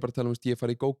 en ég er bara að tala ég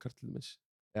fari í go-kart til dæmis.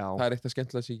 Já. Það er eitthvað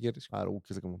skemmtilega sem ég gerir. Það er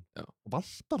ógeðslega gaman. Já. Og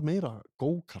vantar meira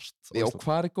go-kart. Já,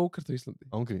 hvað er go-kart á Íslandi?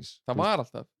 Ángríns. Það var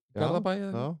alltaf. Garðabæ.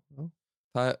 Já.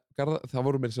 Það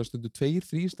voru mér stundu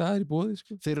 2-3 staðir í boði,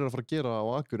 sko. Þeir eru að fara að gera á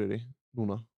Akureyri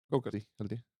núna. Go-kart.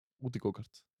 Held ég. Úti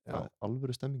go-kart. Það er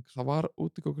alvöru stemming. Það var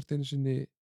úti go-kart einu sinni.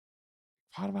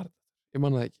 Hvar var þetta? Ég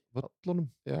man það ekki. Völlunum?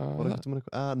 Já.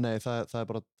 Nei, það er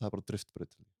bara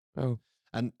driftbraut. Já.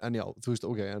 En já, þú veist,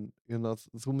 ok, en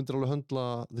þú myndir alveg höndla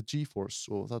the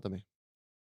G-force og þetta mig.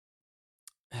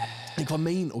 En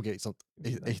hvað ok, samt,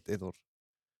 eitt orð.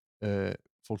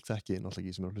 Fólk þekki náttúrulega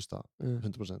ekki sem er að hlusta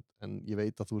 100%, en ég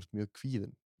veit að þú ert mjög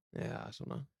kvíðinn. Já,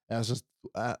 svona.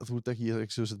 Þú ert ekki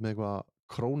með eitthvað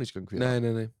krónískan kvíða.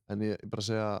 Nei. En ég bara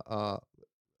segja að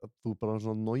þú bara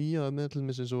svona nójaði með til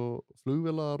dæmis eins og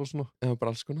flugvélar og svona. Já,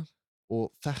 bara alls konar.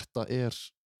 Og þetta er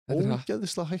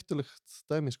ógeðislega hættulegt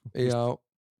dæmi, sko. Já,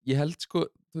 ég held, sko,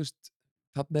 þú veist,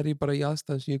 þarna er ég bara í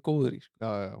aðstæðum sem ég er góður í, sko.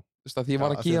 Já. Þú veist, því ég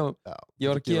var að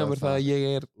gefa mér það að ég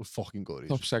er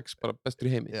top 6, bara bestur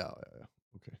í heimi. Já,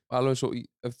 ok. Alveg svo,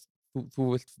 ef þú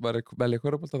vilt velja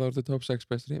körfubolta, þá ertu top 6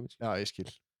 bestur í heimi. Já, ég skil.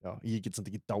 Já, ég get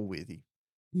samt ekki dáið því.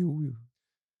 Jú.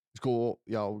 Sko,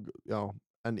 já.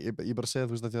 En ég bara segja,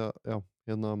 þú veist, að því að,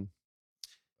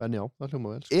 en já, það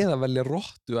hljóma vel. Sko. Eða velja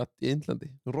rottuat í Indlandi.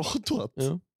 Rottuat?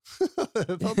 Já.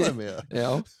 Það er mig, Já.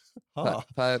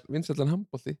 Það er vinsællan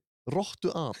handbolti.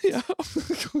 Rottuat? Já.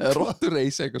 Eða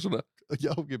rottureis, eitthvað svona. Já,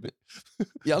 ok.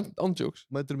 Í ándjóks.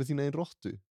 Mætur með þín einn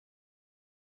rottu?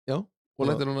 Já. Og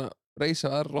lætur hún að reisa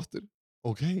aðra rottur.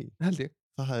 Ok. Held ég.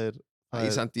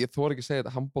 Ég þori ekki að segja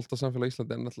þetta, handboltasamfélag í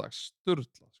Íslandi er náttúrulega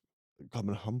sturlað. Hvað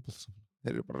með handboltasamfélag?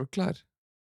 Þeir eru bara ruglaðir.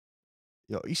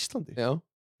 Já, Íslandi? Já.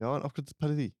 Já, en af hverju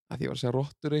pælið því? Að ég var að segja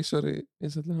rottureisar í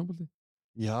vinsællan handbolti.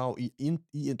 Já, í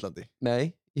Indlandi?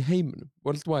 Nei, í heiminum,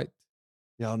 worldwide.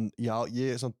 Já,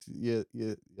 ég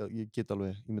get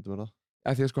alveg, ég myndi mér það.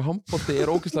 Því að sko handbolti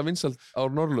er ógeðslega vinsælt á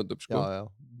Norðurlöndum, sko. Já,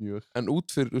 mjög. En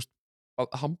út fyrir,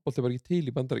 handbolti var ekki til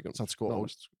í Bandaríkjunum.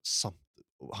 Samt,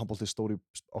 handbolti er stóri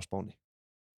á Spáni.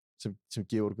 Sem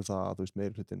gefur okkur það að, þú veist,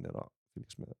 meiri hlutin er að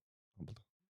fylgjast með handbolta.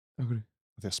 Af hverju?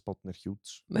 Því að Spáni er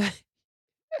huge. Nei.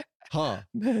 Ha?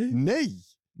 Nei?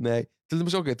 Nei, til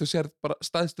dæmis þú sér bara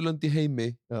stæðstu lönd í heimi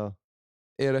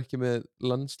ekki með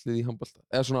landslið í handbolta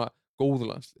eða svona góð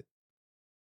landslið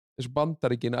eins og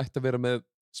Bandaríkin ætti að vera með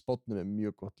Spánn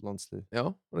mjög gott landslið já,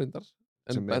 reyndar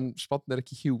en Spánn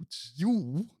ekki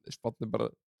huge Spánn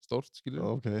bara stórt,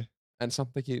 skilur en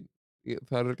samt ekki,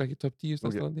 það ekki top 10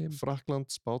 stærsta landi í heimi Frakkland,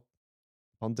 Spánn,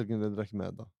 Bandaríkin ekki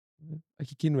með þetta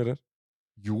ekki Kínverjar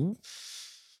jú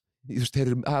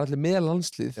það allir með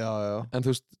landslið en þú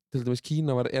veist, til dæmis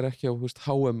Kína ekki á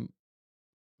HM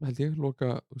held ég,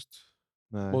 loka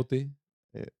móti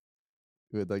ég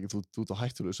veit ekki, þú ert á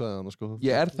hættulegu sagði hann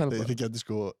ég það þið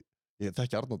geti ég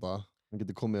þekki Arnóta, hann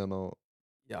geti komið hann á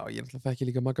já, ég þekki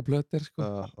líka Magga Plöter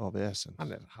á VSN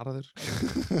hann harður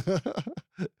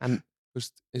en þú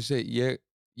veist,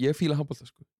 ég fíla handbolta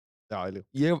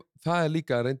já, það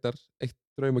líka reyndar eitt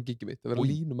draumagiggi mitt að vera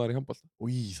línumæður í handbolta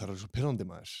það svo pirrandi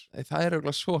maður það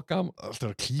eiginlega svo gaman alltaf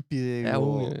að klípi þig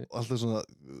og alltaf svona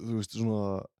þú veist, svona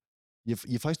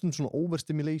ég fæst svona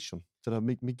overstimulation þegar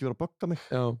mikið verið að bögga mig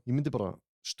ég myndi bara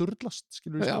sturlast,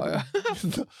 skilur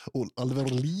og alveg vera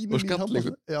á línum í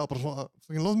handbolta já, bara svona,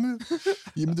 fengið loð mig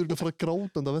ég myndi að fara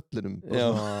grátandi af vellinum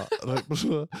bara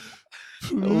svona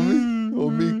og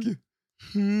mikið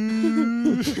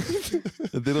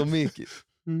þetta á mikið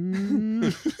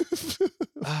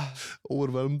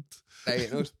overwhelmed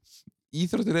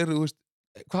íþróttir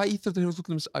hvaða íþróttir hefur þú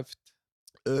til dæmis æft?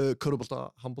 Körfubolta,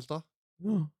 handbolta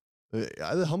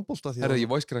eða handbolta ég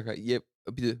voice-krakka ég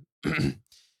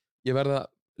verða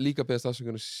líka beðast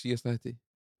afsökunar síðasta hætti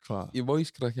hvað? Ég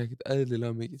voice-krakka ekkert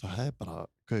eðlilega mikið það bara,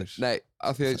 gaur nei,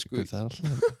 af því að það er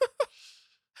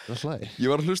alltaf ég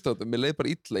var að hlusta á þetta, mér leið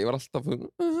bara illa ég var alltaf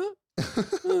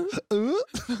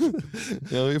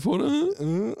já, ég fór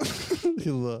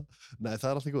nei, það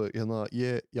er alltaf góð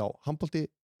handbolti,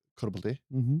 körfubolti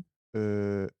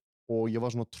og ég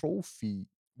var svona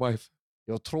trophy-wife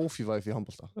ég var trophy-wife í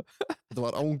handbolta þetta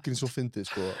var ángrín svo fyndið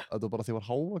þetta var bara því ég var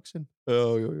hávaxinn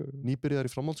nýbyrjaður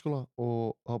í framhaldsskóla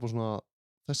og það var bara svona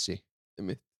þessi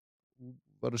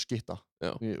verður skitta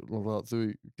þau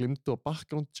glimtu að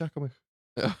background checka mig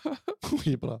og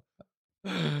ég bara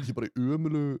í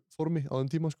ömulu formi á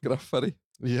þeim tíma graffari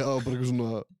já, bara eitthvað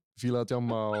svona fílaði að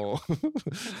djamma og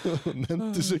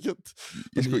nefndi sér ekkert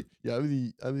ég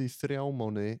hefði í 3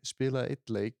 mánuði spilaði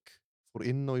 1 leik fór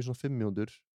inn á í svona 5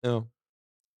 mínútur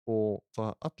og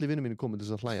það allir vinnir mínu komið til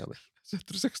þess að hlæja mér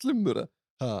settur þú 6 slummur?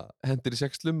 hendir í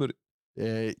 6 slummur?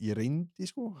 ég reyndi ég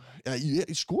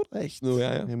skoraði 1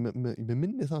 ég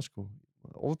minni það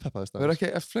ofpeppaðist það verður ekki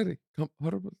eftir fleiri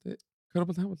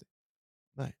körfubolti, handbolti?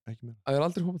 Nei, ekki mér það er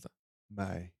aldrei handbolta?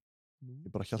 Nei,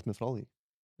 ég bara hélt mig frá því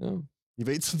já ég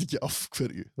veit samt ekki af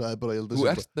hverju það er bara, þú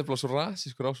ert nefnilega svo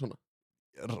rasískur á svona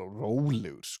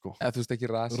rólegur eða þú veist ekki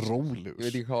rasískur rólegur, ég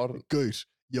veit ekki hvað orð gaur,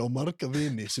 ég á marga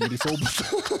vini sem í fótbolta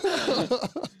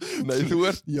nei,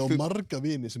 ég á marga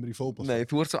vini sem í fótbolta nei,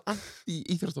 þú ert svo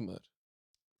anti-íþróttamæður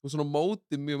þú ert svona á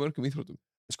móti mjög mörgum íþróttum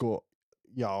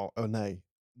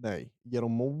nei ég er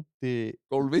á móti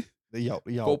golfi,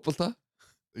 fótbolta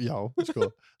já,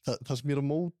 það sem ég er á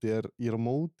móti ég er á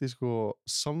móti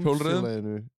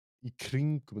samfélaginu í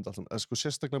kringum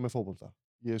sérstaklega með fótbolta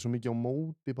ég er svo mikið á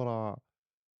móti bara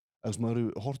maður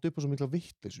hefur hort upp á svo mikla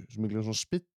vitleysu svo mikla svona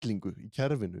spillingu í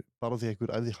kerfinu bara því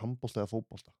einhver æfði handbolta eða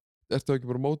fótbolta ertu ekki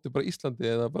bara á móti bara Íslandi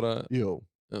eða bara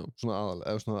svona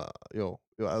aðal svona,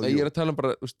 ég er að tala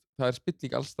bara það er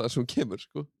spilling alls það sem kemur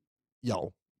já,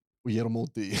 og ég er á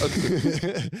móti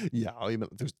já, ég meina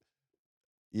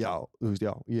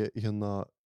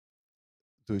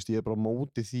þú veist ég er bara á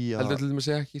móti því að heldur til dæmis að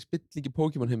segja ekki spilling í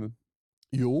Pokémon heimum?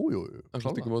 Jú, það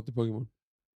er ekki móti Pokémon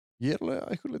ég er alveg að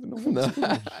einhver leitin á móti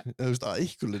að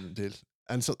einhver leitin til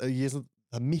en það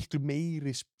er miklu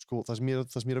meiri það sem ég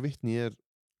er að vitni er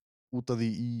út af því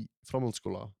í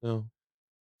framhaldsskóla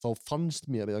þá fannst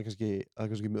mér að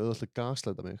kannski með auðvitað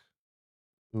gasleita mig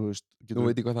þú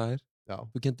veit ég hvað það er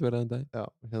þú kentur verið að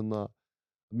þetta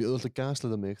mjög auðvitað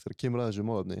gasleita mig þegar kemur að þessu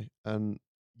málefni en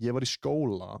ég var í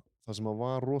skóla þar sem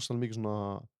var rosalega mikið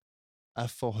svona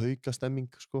F á hauka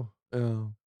stemming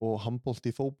og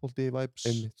handbolti, fótbolti vibes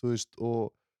þú veist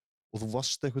og þú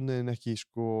varst einhvern veginn ekki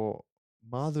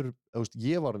maður,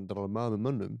 ég var alveg maður með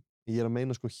mönnum ég er að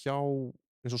meina hjá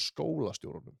eins og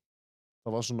skólastjórunum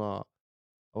það var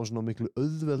svona miklu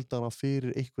auðveldara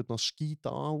fyrir einhvern að skýta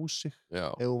á sig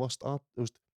ef þú varst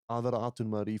að vera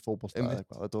atvinnmaður í fótbolta eða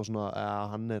eitthvað þetta var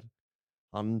svona,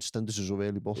 hann stendur sér svo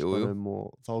vel í boltanum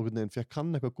og þá einhvern veginn fekk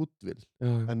hann eitthvað goodwill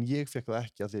en ég fekk það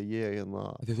ekki af því að ég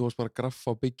því þú varst bara að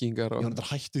graffa á byggingar ég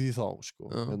hætti því þá sem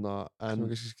var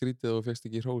kannski skrítið og fegst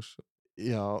ekki hrós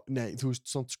Já, nei, þú veist,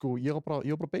 samt sko, ég var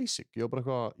bara basic, ég var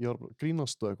bara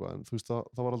grínast og eitthvað, en þú veist,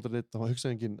 það var aldrei neitt, það var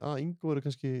hugsaði enginn, Ingo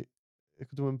kannski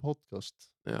eitthvað podcast,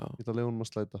 Já. Ég ætla að leiða honum að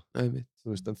slæta.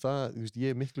 Þú veist, en það, þú veist,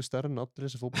 ég miklu stærri en allir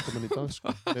þessi fótboltamenn í dag, sko,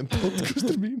 en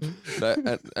podcastur mín. Nei,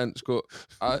 en sko,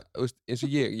 þú veist, eins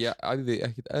og ég æfði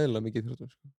ekkert eðlilega mikið íþróttum,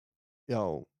 sko. Já.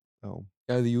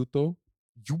 Ég æfði júdó.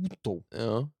 Júdó?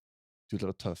 Já. Þú vil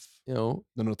vera töff. Já.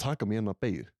 Þannig að taka mér hérna að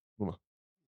beygju, núna.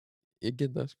 Ég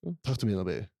get það, sko. Taktu mér hérna að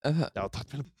beygju. Það? Já,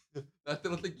 taktu mér hérna. Þetta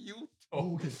alltaf ekki júdó.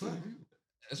 Ok, það júdó.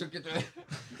 En svo getum við...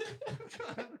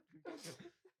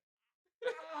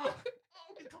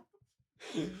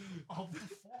 Oh, the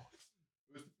fuck?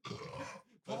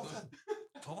 Hvað var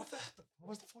þetta? Hvað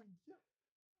var þetta?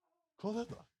 Hvað var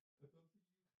þetta?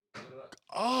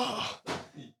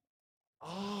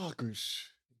 Guðs.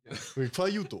 Hvað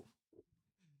er júdó?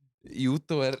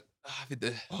 Júdó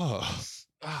veitu.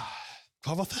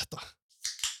 Hvað var þetta?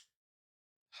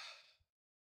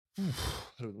 Við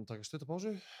erum að taka stutta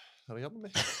pásu. Það er að jafna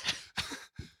mig.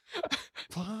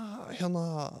 Hvað, hérna...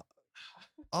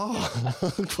 Hvað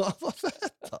var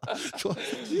þetta? Hvað var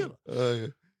þetta að gera?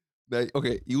 Nei, ok,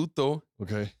 júdó.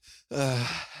 Ok.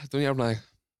 Þetta var jafnaði.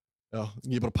 Já,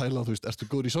 ég er bara að pæla, þú veist, ertu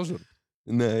góður í sásvörn?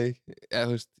 Nei,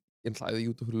 þú veist, ég ætlaði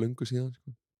júdó fyrir löngu síðan, sko.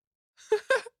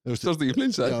 Sástu ekki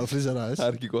flinsaði? Já, flinsaði aðeins. Það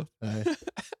er ekki gott. Nei.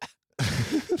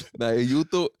 Nei,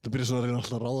 júdó... Það byrjar svona að reyna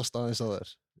alltaf að ráðast aðeins að þér.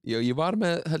 Já, ég var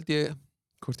með, held ég,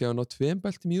 hvort ég hafa náð 2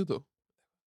 beltum í júdó.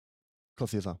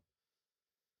 Hvað þýðir það?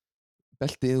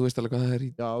 Beltið, þú veist alveg hvað það er í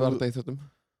bardaíþróttum.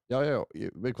 Já, ég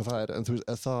veit hvað það er, en þú veist,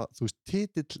 er það, þú veist,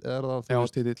 titill, er það, þú veist... Já,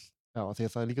 titill. Já, því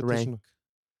að það er líka rank. Svona...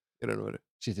 Í raun og veru.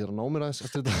 Shit, ég er að ná mér aðeins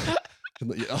eftir þetta.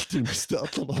 Ég alltaf misti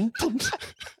allan andan.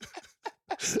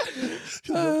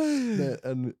 Nei,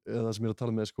 en það sem ég er að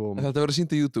tala með, sko... Þetta verður að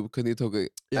sýnda í YouTube, hvernig ég tók þig.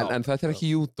 En þetta er ekki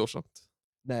júdó samt.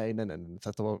 Nei,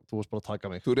 þetta var, þú varst bara að taka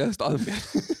mig. Þú réðst að mér.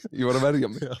 Ég var að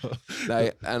verja mig. Nei,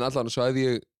 en allan, svo hefði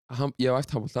ég hef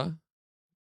æft handbolta.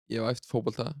 Ég hef æft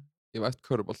fótbolta, ég hef æft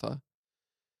körfubolta,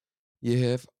 ég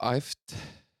hef æft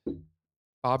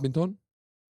badminton.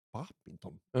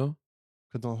 Badminton? Já.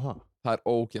 Hvernig var það? Það er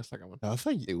ógeðslega gaman. Já,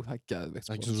 það ekki? Jú, það er geðveikt.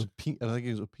 Er það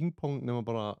ekki eins og ping-pong nema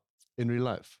bara in real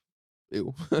life?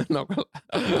 Jú, nákvæmlega.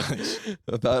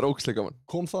 Það er ógeðslega gaman.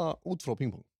 Kom það út frá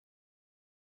ping-pong?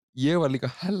 Ég var líka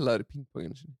hellaður í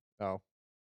ping-ponginu sinni. Já.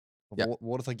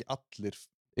 Voru það ekki allir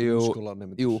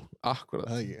grunnskólanemendur? Jú,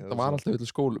 akkurat. Það var alltaf öllu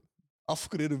skólum. Af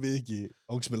hverju erum við ekki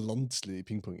ákveðs með landslið í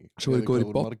ping-pongi? Svo er þið góður í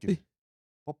bobbi.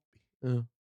 Bobbi? Já.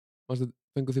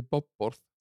 Fenguð þið bobborð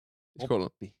í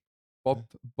skólan? Bobbi?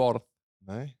 Bobborð.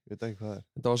 Nei, ég veit ekki hvað það er.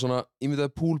 Þetta var svona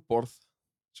ímyndaði púlborð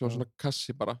sem var svona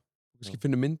kassi bara. Ég skal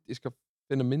finna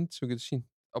mynd sem getur sýnt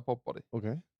á bobborði. Ok.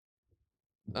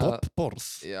 Bobborð?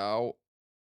 Já.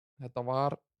 Þetta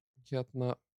var hérna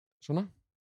svona.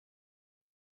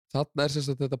 Þarna er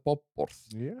sérst að þetta bobborð.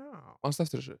 Já. Manstu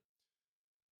eftir þessu?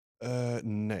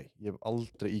 Nei, ég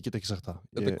get ekki sagt það.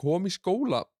 Þetta kom í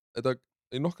skóla,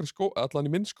 í nokkra skóla, allan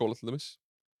í minn skóla til dæmis.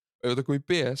 Þetta kom í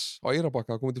BS á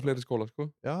Eyrarbakka, það kom til fleiri skóla, sko.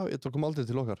 Já, þetta kom aldrei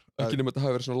til okkar. Ekki nema þetta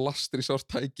hafi verið svona lastur í sárt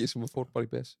tæki sem fór bara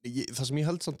í BS. Það sem ég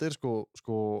held samt er, sko,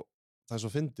 það er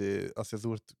svo fyndið að því að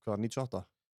þú ert, hvað, 98?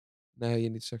 Nei, ég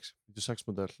er 96. 96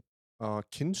 modell. Að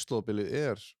kynslóðabilið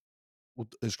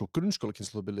sko, grunnskóla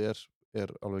kynslóðabilið er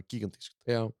alveg gigantískt.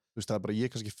 Já. Þú veist, það er bara ég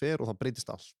kannski fer og það breytist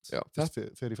allt. Já, þetta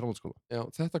fer í framhaldsskóla. Já,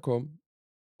 þetta kom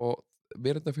og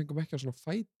við reynda fengum ekki á svona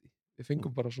fæti. Við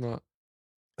fengum bara svona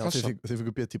kassa. Já, þið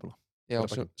fengum B-típuna. Já,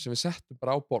 sem við settum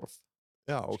bara á borð.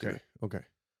 Já, ok.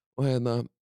 Og hérna...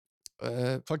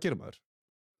 Hvað gerir maður?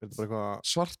 Er þetta bara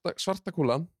eitthvað... Svarta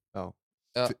kúlan. Já.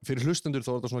 Fyrir hlustendur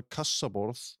þá er þetta svona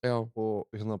kassaborð. Já. Og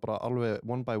hérna bara alveg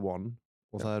one by one.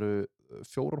 Og það eru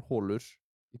 4 hólur.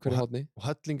 Í hverju hotni. Og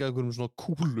hellinga einhverjum svona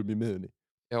kúlum í miðunni.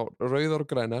 Já, rauðar og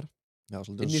grænar. Já,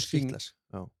 svolítið inn í hring.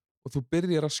 Og þú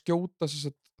byrjar að skjóta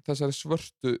þessari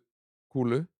svörtu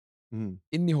kúlu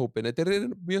inn í hópin. Þetta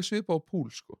er mjög svipað á púl,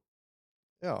 sko.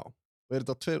 Já. Og er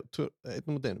þetta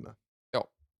einn á deginum með? Já.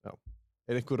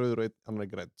 Er einhver rauður og annar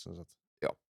græn, sem sagt?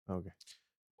 Já. Ok.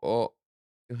 Og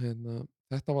hérna,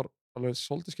 þetta var alveg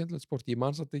svolítið skemmtilegt sport. Ég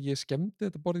man satt ekki, ég skemmdi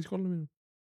þetta borð í skólanum mínu.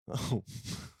 Já.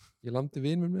 Ég landi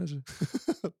vin mér með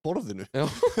þessu. Borðinu? Já.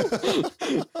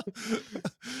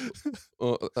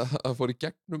 Og það fór í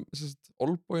gegnum,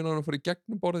 olbóin á hann fór í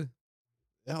gegnum borðið.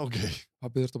 Já, ok.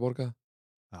 Pabbi þurfti að borga það.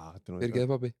 Já, þetta er nú ekki...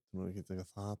 Pabbi. Þetta er nú ekki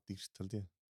eitthvað það dýrst, held ég.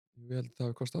 Ég held að það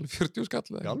hafi kostið alveg 40 skall.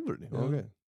 Í alvörunni? Ok.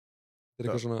 Þetta er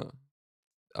eitthvað svona...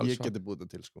 Ég geti búið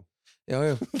þetta til, sko. Já.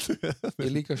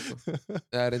 Ég líka, sko.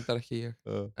 Það reyndar ekki ég.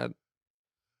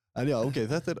 En já, ok,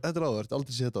 þetta er áður,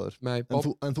 aldrei sé þetta áður. Nei,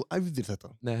 en þú æfðir þetta?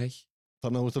 Nei.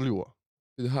 Þannig að þú ert að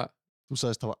ljúga? Þú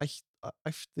sagðist hafa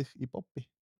æft þig í bobbi.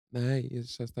 Nei, ég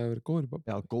sagðist að það hefur verið góður í bob.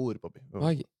 Já, góður í bobbi. Það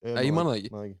ekki? Ég man það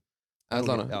ekki.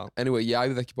 Anyway, ég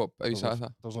æfði ekki bob, ef ég sagði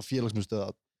það. Það var svona félagsmiðstöð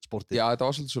að sporti. Já, þetta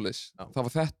var svolítið svoleiðis. Það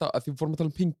var þetta, að því við fórum að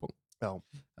tala um pingpong. Já.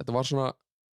 Þetta var svona,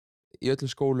 í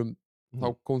öllum skólum, þá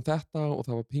kom þetta og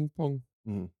það var pingpong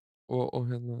og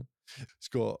hérna.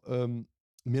 Sko,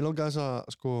 mér langaði þess að,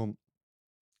 sko,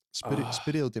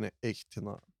 spyrja út í eitt,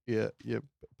 hérna. Ég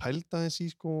pældi aðeins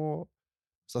í, sko,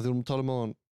 það því við erum að tala um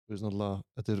áðan, þú veist náttúrulega,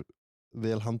 þetta er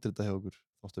vel handritað hjá okkur,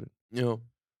 þátturinn. Já.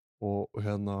 Og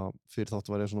hérna, fyrir þáttu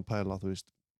var ég svona að pæla, þú veist,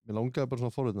 mér langaði bara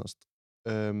svona að forvitnast.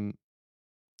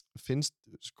 Finnst,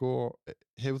 sko,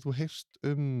 hefur þú heyrt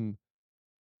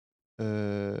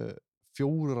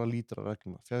 4 lítra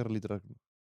regluna? 4 lítra regluna?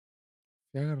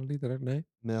 4 lítra regluna, nei.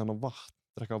 Með hana vatn,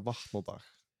 drekka vatn á dag.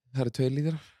 Það eru 2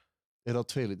 lítrar. Er það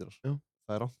 2 lítrar? Já.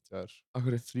 Það er rangt, já.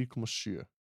 Akkur 3,7.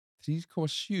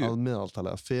 3,7? Að meðaltali,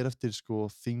 að fer eftir, sko,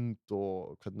 þyngd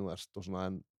og hvernig þú ert og svona,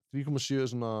 en 3,7 er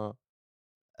svona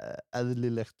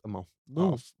eðlilegt amount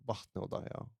af vatni á dag,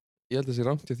 já. Ég held að það sé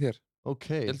rangt hjá þér. Ok.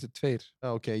 Ég held að það sé 2. Já,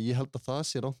 ok, ég held að það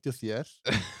sé rangt hjá þér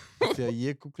því að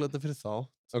ég googlaði þetta fyrir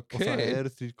þátt og það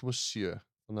eru 3,7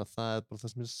 þannig að það er bara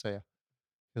það sem ég er að segja.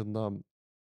 Hérna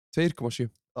 2,7.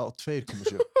 Á,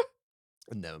 2,7.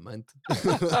 Never mind.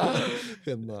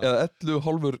 Hérna. Eða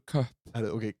 11,5 cup. Herru,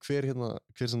 ok, hver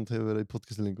sem hefur verið í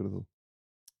podcastinlingunum þú?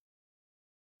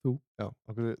 Þú? Já,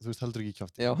 okkur, þú veist heldur ekki í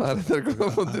kjafti. Já, það er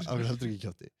eitthvað punktur. Okkur heldur ekki í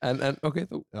kjafti. En, ok,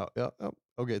 þú? Já,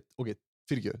 ok,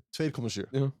 fyrirgjöf,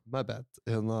 2,7. Já. My bad.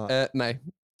 Hérna. Nei.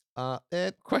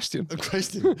 Question.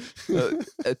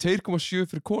 2,7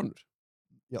 fyrir konur.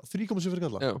 Já, 3,7 fyrir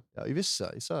kalla. Já. Já, ég vissi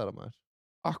það, ég sagði það maður.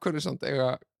 Akkur er samt eiga...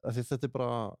 Þetta er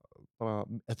bara,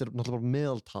 þetta er náttúrulega bara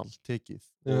meðaltal tekið.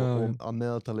 Já, og að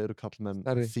meðaltali eru kallmenn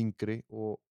þyngri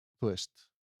og, þú veist.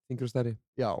 Þyngri og stærri.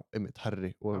 Já, einmitt, herri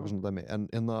og eitthvað svona dæmi.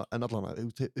 En allan,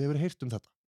 hefur heyrt þetta?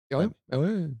 Já,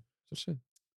 svo.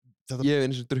 Ég hef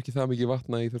eins og drukkið það mikið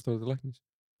vatna í þurftarlega læknis.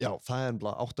 Já, það er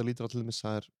 8 lítra til dæmis,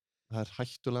 það er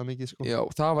hættulega mikið, sko. Já,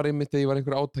 það var einmitt þegar ég var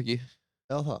einhver átaki.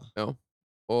 Já, það? Já,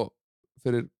 og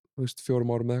fyrir, þú veist, 4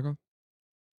 árum eða eitthvað.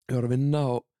 Ég var að vinna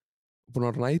og búin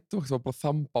að vera nætuvakt, það var bara að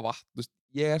þamba vatn, þú veist.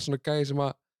 Ég er svona gæi sem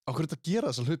að... Á hverju þetta gera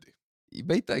þessa hluti? Ég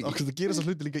veit það ekki. Á hverju þetta gera þessa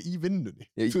hluti líka í vinnunni?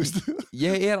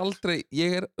 Ég er aldrei,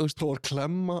 þú veist... Prófa að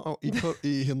klemma í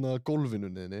hérna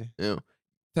gólfvinnunni. Já.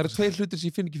 Það eru 2 hlutir sem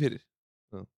ég finn ekki fyrir.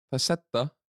 Já. Það er setta,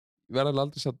 ég verði alveg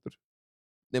aldrei settur.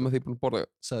 Nema því ég er búin að borða.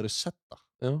 Sagðirðu setta?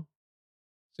 Já.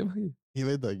 Sem það ekki? Ég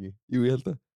veit það ekki. Jú, ég held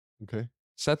það. Ok.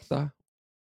 Setta.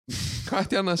 Hvað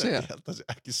ætti ég annað að segja? Ég held það sé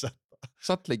ekki setta.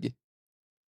 Sattleiki.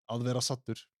 Að vera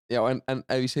sattur. Já, en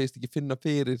ef ég segist ekki finna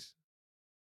fyrir...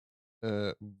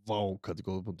 Vá, hvað er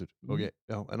góða punktur. Ok,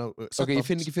 já. Ok, ég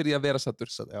finn ekki fyrir því að vera sattur.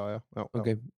 Já.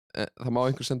 Ok, það má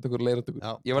einhver senda okkur leirandi okkur.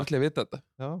 Ég var alltaf að vita þetta.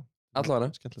 Já.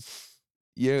 Allavega. Skemmtilegt.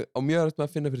 Ég á mjög erfitt með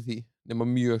að finna fyrir því, nema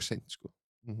mjög seint, sko.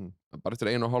 Bara eftir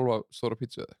 1,5 stóra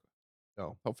pítsu eða eitthvað. Já.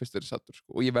 Þá fyrst verið sattur, sko.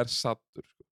 Og ég verð sattur,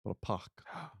 sko. Bara pakk.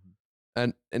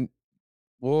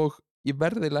 Og ég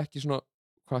verði eiginlega ekki svona,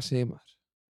 hvað segir maður?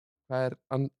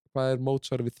 Hvað er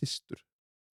mótsvarið við þystur?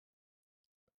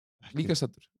 Líka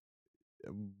sattur.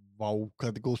 Vá, hvað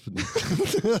er góð spurning.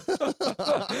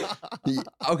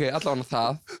 Ok, allavega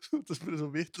það. Það spyrir svo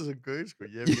vitlaus sem gaur, sko.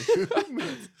 Ég hef ekki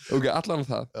hugmynd. Ok, allavega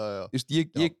það. Já. Just, ég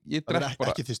drekk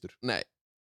bara... Ekki þystur. Nei,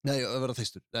 að vera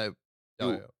þystur. Nei. Já.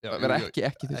 Að vera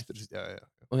ekki þystur. Já.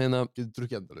 Og hérna... Getur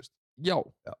drukkið endalaust. Já.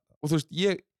 Og þú veist,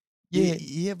 ég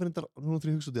hef reyndar, núna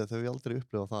þegar ég hugsa út í það, þegar ég aldrei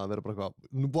upplifað það að vera bara eitthvað,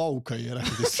 vá, hvað ég er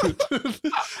ekki þystur.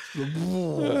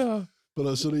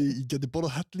 Bara, sorry, ég geti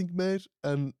borðað helling meir,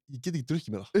 en ég get ekki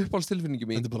drukkið meira. Uppáhaldstilfinningi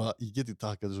mín. Þetta er bara, ég get ekki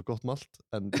taka þetta svo gott malt,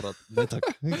 en bara, nei takk.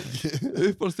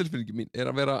 Uppáhaldstilfinningi mín er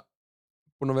að vera,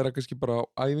 búin að vera kannski bara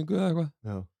á æfingu eða eitthvað.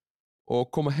 Já. Og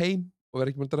koma heim og vera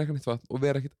ekki búin að drekka neitt vatn og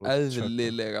vera ekkert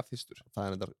eðlilega þystur. Það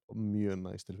er þetta mjög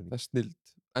næst tilfinning. Það er snilld.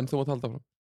 En þú mátt halda fram.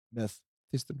 Með?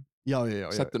 Þystunum. Já.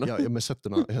 Settuna. Já, með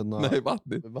settuna. Nei,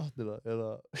 vatnið. Með vatnið,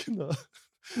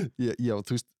 já,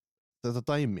 þú veist, þetta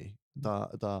dæmi,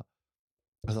 þetta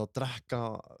að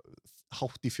drekka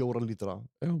hátt í 4 lítra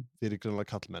fyrir greinlega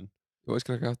kallmenn. Já, ég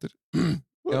skrekka aftur.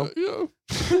 Já.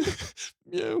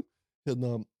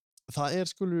 Það er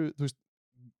skulu, þú veist,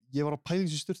 ég var að pæla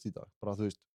þessu sturt í dag, bara, þú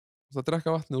veist. Það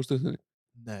drekka vatni úr sturtunni?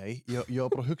 Nei, ég var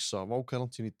bara að hugsa, vá hvað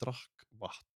langt síðan ég drakk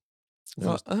vatn.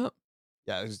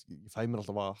 Já, ég fæ mér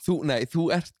alltaf vatn. Þú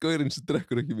ert gaurinn sem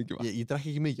drekkur ekki mikið vatn. Ég drekk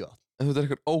ekki mikið vatn. En þú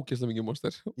drekkur ógeðslega mikið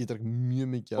Monster. Ég drekk mjög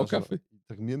mikið og kaffi. Ég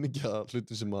drekk mjög mikið af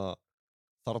hlutum sem að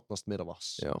þarfnast meira vatns.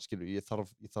 Skilur, ég þarf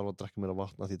að drekka meira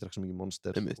vatn af því ég drekk svo mikið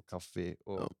Monster og kaffi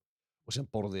og síðan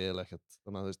borði ég eða ekkert.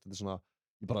 Þannig að þetta er svona,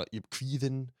 ég er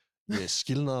kvíðinn, ég er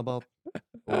skilnaðarbarn og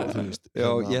þú veist Já,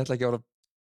 ég ætla ekki að vera að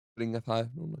bringa það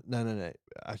upp núna. Nei,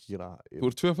 ekki gera Þú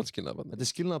ert tvöfald skilnaðarbarn. Þetta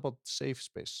er skilnaðarbarn safe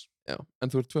space. Já, en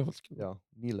þú ert tvöfald skilnaðarbarn.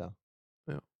 Já, nýlega.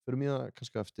 Já. Fyrir mig það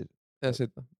kannski eftir. Eða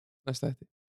seinna, næsta eftir.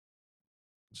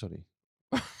 Sorry.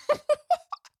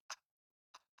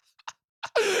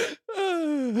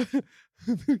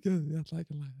 Ég ætla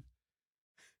ekki að læra.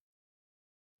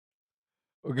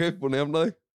 Ok, búin að jafna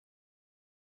þig.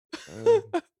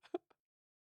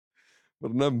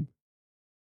 Bara nömm.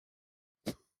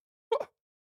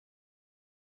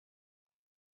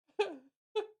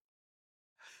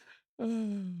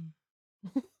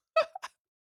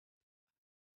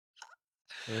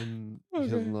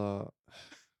 Hérna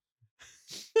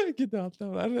Það getur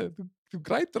alltaf verið. Þú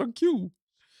grætur á Q.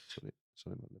 Sorry,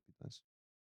 maður leppið þess.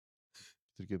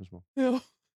 Getur ekki smá. Já.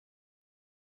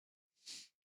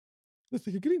 Þetta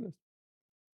ekki að grínast.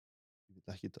 Ég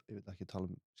vil ekki tala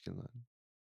skilnaðinn.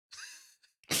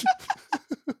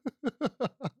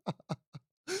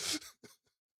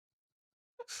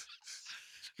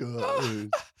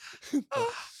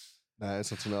 Nei, það er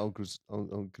svona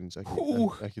ágríns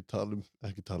ekki tala hann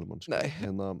sko. Nei,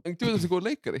 hérna, en þú veit að þetta er góð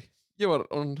leikari. Ég var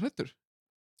orðinn hræddur.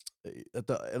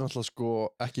 Þetta er náttúrulega sko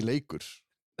ekki leikur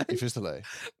í fyrsta lagi.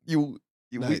 Jú.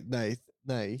 Nei.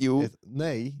 Jú.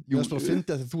 Ég var bara að fyndi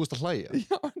að þú varst að hlæja.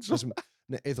 Já, en svo.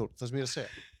 Nei, Eyþór, það sem ég er að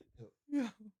segja. Já.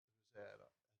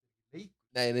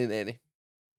 Nei.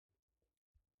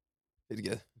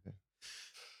 Fyrirgeðu. Okay.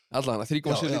 Allavega,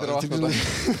 3,7 lítra af vatn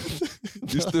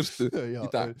í sturtu í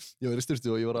dag. Ég var í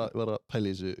sturtu og ég var að pæla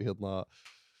í þessu hérna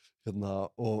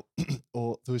og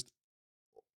þú veist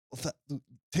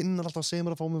Tinn er alltaf að segja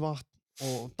mér að fá mig vatn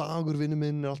og Dagur vinur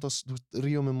minn er alltaf að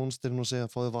rífa með monsterinn og segja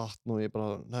að fá þig vatn og ég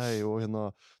bara, nei, og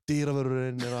hérna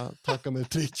dýravörðurinn er að taka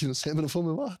með trikkinu og segja mér að fá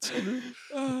mig vatn,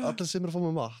 allir segja mér að fá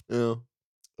mig vatn.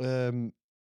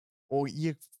 Og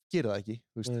ég geri það ekki,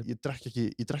 þú veist, ég drekk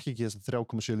ekki þess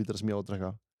 3,7 lítra sem ég á að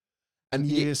drekka. En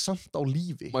ég er samt á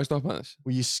lífi. Má ég stoppa þess?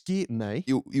 Og ég nei.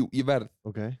 Jú, ég verð.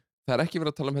 Ok. Það er ekki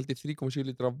verið að tala held ég 3,7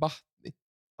 lítra af vatni.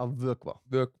 Af vökva?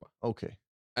 Vökva. Ok.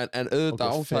 En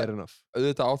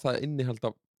auðvitað á það innihald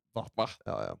af vatn.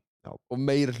 Já. Og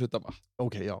meiri hluta vatn.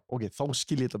 Ok, þá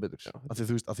skil ég þetta betur.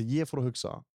 Af því ég fór að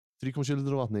hugsa 3,7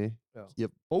 lítra af vatni, ég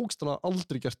bókstaflega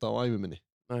aldrei gert það á ævi minni.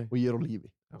 Nei. Og ég er á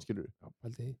lífi, skilur þú? Já,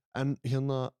 held ég.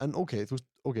 En ok, þú veist,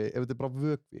 ef þetta er bara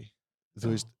vökvi, þú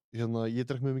veist, ég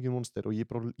drekk mjög mikið monster og ég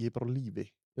er bara á lífi.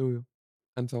 Jú.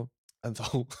 En þá? En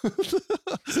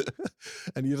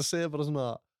ég er að segja bara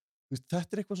svona, þú veist,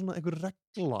 þetta er eitthvað svona, einhver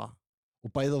regla. Og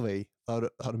by the way,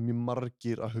 það eru mjög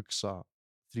margir að hugsa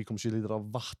 3,7 lítra af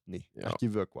vatni,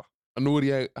 ekki vökva. Nú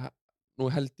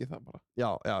held ég það bara. Já,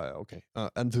 ok.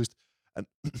 En þú veist, en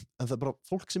það er bara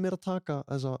fólk sem er að taka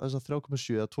þessa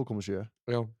 3,7 eða 2,7.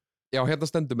 Já, hérna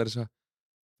stendur mér þess að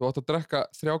þú átt að drekka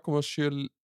 3,7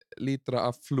 lítra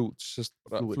af fluids,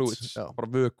 bara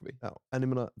vökvi. Já, en ég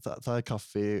meina, það er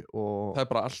kaffi og... Það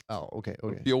er bara allt. Já, ok.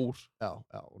 Bjór. Já,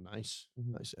 nice.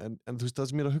 En þú veist, það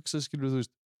sem ég er að hugsa, skilur þú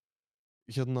veist,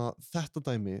 þetta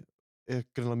dæmi er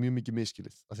greinilega mjög mikið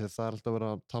miskilið, af því að það er alltaf að vera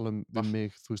að tala við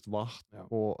mig, þú veist, vatn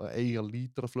og eiga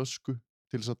lítra flösku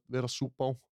til þess að vera súpa á.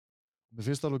 Mér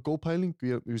finnst það alveg góð pæling,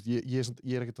 ég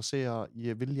er ekkert að segja að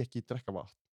ég vilja ekki drekka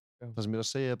vatn. Það sem ég er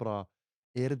að segja er bara,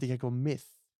 er þetta ekki eitthvað myth?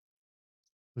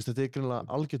 Þú veist, þetta er greinilega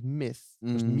algjört myth,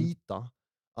 þú veist, mýta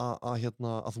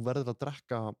að þú verður að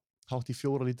drekka hátt í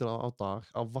 4 lítra á dag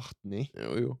af vatni,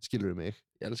 skilurðu mig?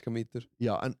 Ég elska mýtur.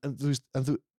 Já, en þú veist,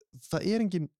 það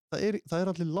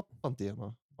er allir labbandi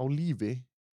hérna á lífi.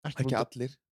 Ekki allir.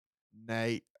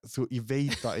 Nei, ég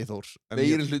veit það, Eyþór.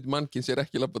 Meiri hluti mannkins er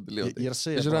ekki labbandi lifandi. Ég er að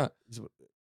segja það.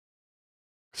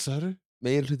 Hvað sagðirðu?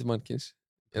 Meiri hluti mannkins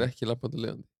er ekki labbandi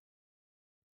lifandi.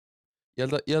 Ég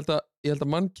held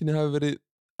að mannkyni hafi verið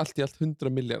allt í allt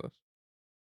 100 milljarðar.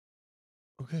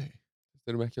 Ok.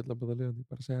 Þeir eru ekki allir labbandi lifandi,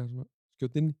 bara að segja svona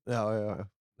skjótt inn. Já.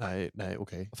 Nei,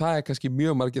 ok. Og það er kannski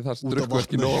mjög margir þar sem drukku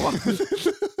ekki nóg vatn.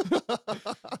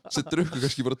 Sem drukku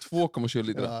kannski bara 2,7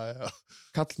 lítra. Já.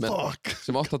 Kallmenn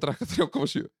sem átt að drekka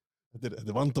 3,7. Þetta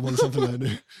er vandamál í samfélaginu.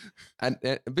 En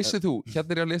vissið þú,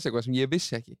 hérna er ég að lesa eitthvað sem ég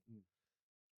vissi ekki.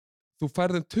 Þú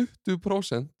færðum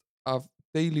 20% af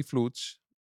daily fluids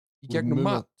í gegnum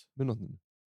mat. Munnvatninu.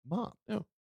 Mat? Já,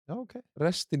 ok.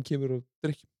 Restin kemur úr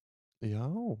drykkjum. Já,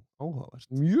 áhugavert.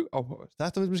 Mjög áhugavert.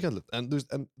 Þetta finnst mér skemmtilegt. En þú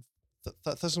veist,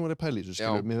 það sem var ég pæli í þessu,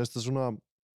 skilur, mér finnst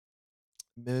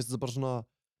þetta bara svona,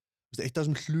 eitt af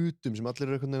þessum hlutum sem allir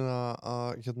eru einhvern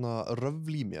veginn að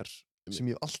röfla í mér, sem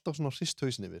ég hef alltaf svona hrist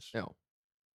hausinn yfir. Já.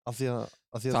 Af því að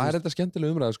það er þetta skemmtilega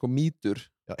umræða, sko, mýtur.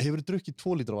 Já, hefur þið drukkið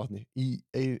 2 lítra vatni í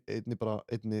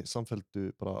einni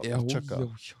samfelldu bara að tjögga?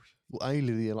 Já. þú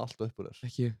ælir því alltaf upp úr þér.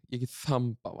 Ekki, ég get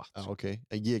þamba vatn. Já, ok,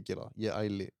 en ég gera það, ég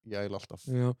æli alltaf.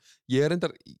 Já,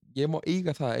 ég má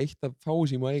eiga það, eitt af fáu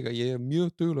sem ég má eiga, ég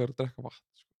mjög duglegur að drekka vatn,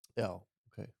 sko. Já,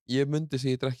 ok. Ég myndi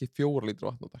segja ég drekki 4 lítra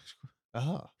vatn á dag, sko.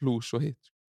 Aha. Plús og hitt,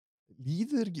 sko.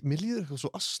 Mér líður eitthvað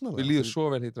svo asnalega. Mér líður svo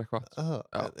vel þegar ég drekk vatn. Aha,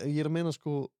 ég að meina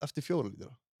sko eftir 4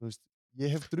 lítra, þú veist, ég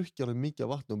hef drukkið alveg mikið af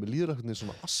vatni og mér líður eitthvað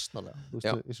svona asnalega, þú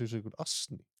veist, eins og einhvern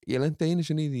asni. Ég lendi einu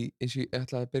sinni í því, eins og ég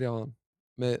ætlaði að byrja á þann,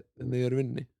 með ég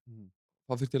vinni.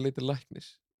 Þá þurfti ég að leita læknis.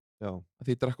 Já. Að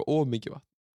því ég drekka of mikið vatn.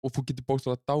 Og þú getur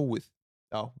bókstaflega dáið.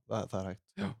 Já, það er hægt.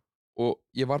 Já. Og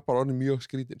ég var bara orðinn mjög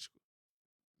skrítinn, sko.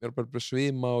 Ég var bara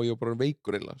svima og ég var bara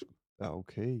veikur eiginlega, sko. Já,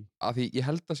 ok. Að því ég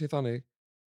held að sé þannig,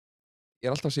 ég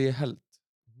er alltaf að segja ég held.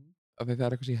 Af því það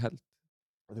er eitthvað sem ég held.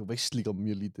 Þú veist líka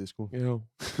mjög lítið, sko. Já,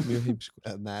 mjög heimskur.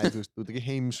 Nei, þú veist, þú ert ekki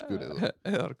heimskur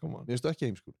eða koma. Mér veist þú ekki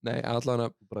heimskur. Nei,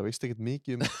 allavega. Þú bara veist ekkert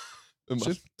mikið um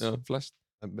allt. Já, flest.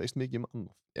 En veist mikið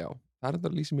annað. Já, það er þetta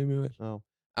að lýsa mig mjög vel. Já.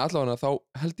 Allavega, þá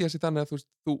held ég að sé þannig að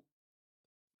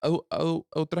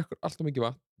þú drekkur alltaf mikið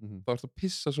vatn, þá ertu að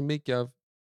pissa svo mikið af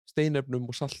steinefnum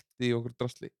og salti og okkur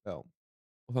drasli. Já.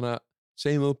 Og þannig að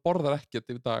segjum að þú borðar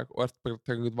ekkert yfir dag og ert bara að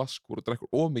taka einhvern vaskúr og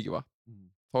drekkur of mikið vatn,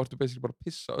 þá ertu basically bara að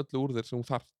pissa öllu úr þér sem þú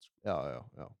þarft, sko. Já.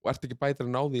 Og ert ekki bætari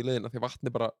en á því í leiðina því að vatn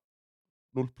er bara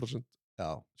 0%. Já.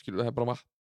 Skilur, það er bara vatn.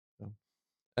 Já.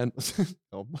 En að því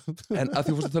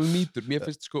þú fórst að tala um mýtur, mér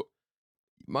finnst sko,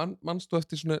 manstu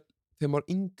eftir svona þegar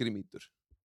maður yngri mýtur.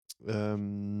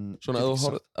 Svona að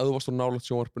þú varst á nálægt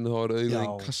sjónvarpinu þá eru auðvitað í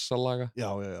kassalaga. Já.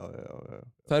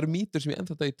 Það eru mýtur sem ég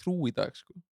ennþá dag í trú í dag,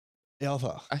 sko. Já,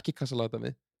 það. Ekki kassalaga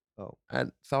dæmið. Já. En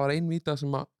það var ein mýta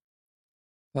sem að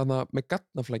þannig að með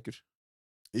gatnaflækjur.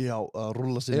 Já, að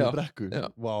rúlla sig í brekku. Já.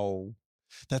 Vá.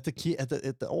 Þetta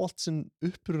er allt sem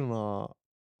uppruna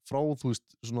frá, þú veist,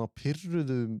 svona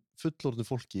pirruðum fullorðnu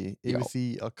fólki yfir því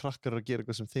að krakkar að gera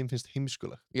eitthvað sem þeim finnst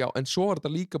heimskulegt. Já, en svo var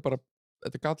þetta líka bara,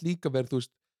 þetta gat líka verið, þú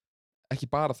veist, ekki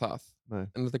bara það,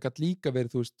 en þetta gat líka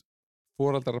verið, þú veist,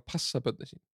 foreldrar að passa börnin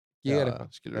sín, gera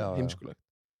eitthvað, skilur, heimskulegt.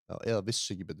 Já, eða vissi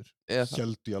ekki betur.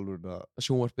 Héldu í alveg að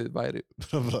sjónvarpið væri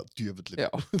bara djöfullin.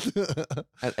 Já.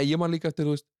 En ég man líka eftir,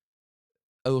 þú veist,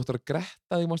 að þú ættir að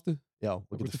gretta þig, mástu? Já,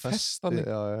 og getur festa þig.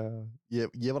 Já.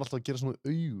 Ég var alltaf að gera svona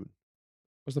augun.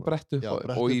 Þú veist að bretta upp á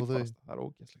þig og ífast. Það er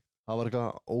ógeðslegt. Það var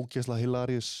eitthvað ógeðslega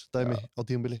hilarious dæmi á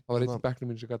tímabili. Það var eitt í bekknum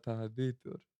mínu sem gæti að það vitið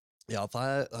þar. Já, það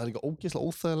er eitthvað ógeðslega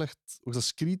óþægilegt og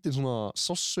skrítin svona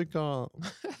sársauka,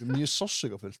 mjög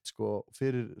sársaukafullt, sko,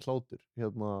 fyrir hlátur. Ég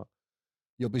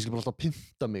var basically bara alltaf að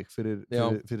pynta mig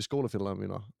fyrir skólafélagina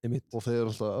mína. Og þeir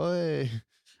eru alltaf,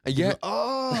 Ég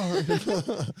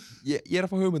er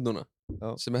að fá hugmynd núna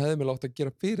sem ég hefði mig látt að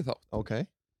gera fyrir þátt. Ok.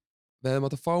 Við hefðum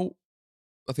átt að fá,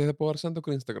 af því að það er búið að senda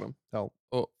okkur Instagram. Já.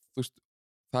 Og þú veist,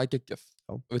 það er geggjað.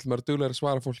 Og við ætlum að vera duglegir að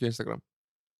svara fólki í Instagram.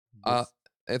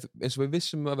 Eins og við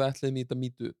vissum að við ætlaðum í þetta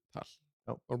mýtutal.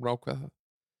 Já. Varum bara ákveða það.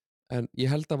 En ég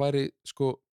held að væri sko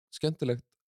skemmtilegt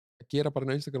að gera bara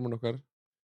inn á Instagramun okkar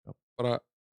bara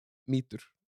mýtur.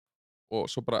 Og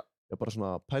svo bara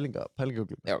svona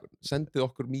pælingaglum. Já, sendið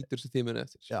okkur mýtur sem þið munið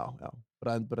eftir. Já.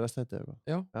 Bara rest þetta eitthvað.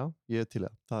 Já. Ég er til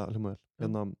það hljóma vel.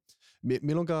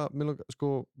 Mér langar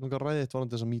að ræða eitt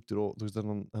varandi þessar mýtur og þú veist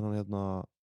þennan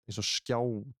eins og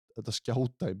þetta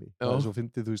skjádæmi. Það er svo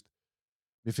fyndið, þú veist,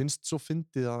 mér finnst svo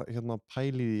fyndið að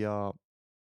pæli því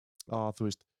að þú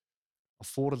veist, að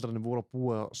foreldrarnir voru að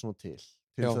búa svona til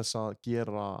þess að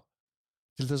gera,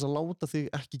 til þess að láta þig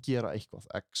ekki gera eitthvað,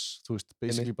 þú veist,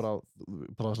 basically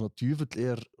bara svona djöfull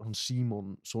er hann Símon,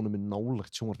 sonur minn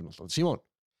nálægt sjónvarpinu alltaf. Símon,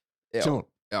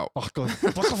 bakka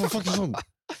fyrir fucking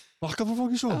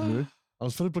sjónvarpinu,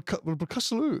 annars verður bara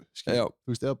kassalega þú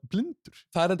veist, eða blindur.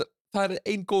 Það er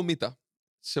ein góð mýta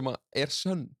sem er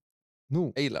sönn,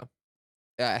 eiginlega.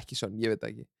 Eða ekki sönn, ég veit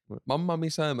ekki. Mamma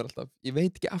mín sagði mér alltaf, ég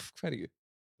veit ekki af hverju,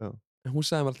 en hún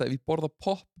sagði mér alltaf, ef ég borða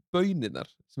poppbauninnar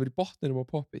sem er í botninum á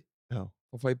poppi,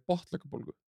 þá fæ ég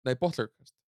botnlangabólgu. Nei,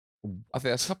 botnlangakast. Af því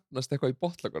að safnast eitthvað í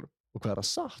botlanganum. Og hvað er það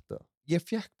satt, eða? Ég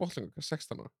fekk botnlangakast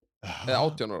 16 ára. Eða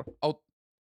 18 ára.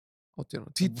 18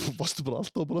 ára. Þú varstu bara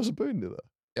alltaf að borða þessa baunir, eða?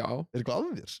 Já. Er eitthvað af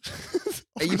þér?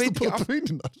 Ég veit ekki af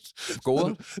bauninnar.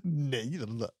 Góðar? Nei,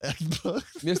 það er ekki bara.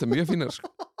 Mér finnst það mjög fínar, sko.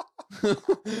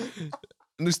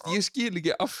 Þú veist, ég skil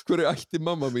ekki af hverju ætti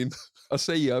mamma mín að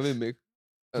segja við mig.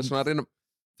 Svona að reyna...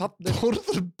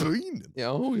 Borðar baunin? Já.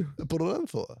 Borðar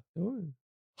ennþá það? Já.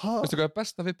 Veistu hvað er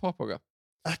besta við poppáka?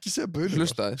 Ekki segja bauninnar.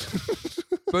 Hlustaði.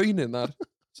 Bauninnar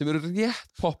sem eru rétt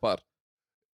poppar.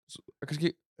 Kannski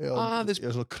aðeins...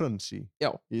 Já, svona crunchy. Já.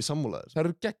 Í sammálaðir. Það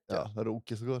eru geggja. Já, það eru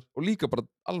ógeðslega góðar. Og líka bara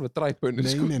alveg dræbaunin,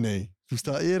 sko. Nei. Þú veist,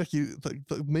 það er ekki...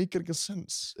 Það meikar ekki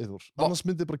sens, Eyþór. Annars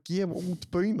myndi bara gefa út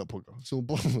baunapoka sem þú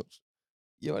borðar.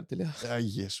 Ég var til í það. Já,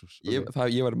 jésús. Ég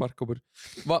var í markkópur.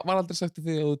 Var aldrei sagt til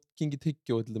þig að þú gengið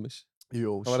tyggjó til dæmis?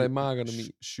 Jú, það var í maganum í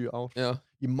 7 ár. Já.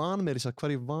 Ég man mér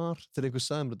hvar ég var þegar einhver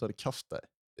sagði mér þetta var í kjaftaði.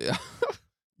 Já.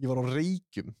 Ég var á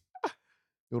Reykjum.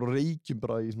 Ég var á Reykjum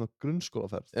bara í svona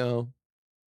grunnskólaferð. Já.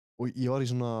 Og ég var í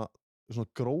svona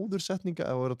gróðursetninga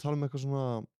ef að vera að tala um eitthvað svona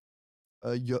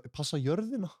passa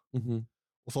jörðina.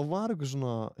 Og þá var einhver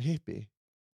svona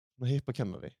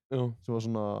hippakennari sem var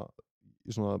svona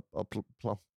að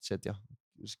plantsetja,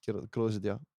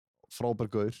 gróðursetja, frábær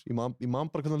gaur. Ég man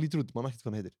bara hvernig hann lítur út, ég man ekkert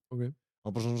hvað hann heitir. Okay. Hann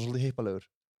var bara svona svolítið hippalegur.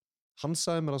 Hann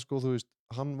sagði mér að sko, þú veist,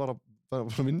 hann var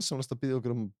vinsamlegast að biðja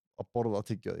okkur að borða að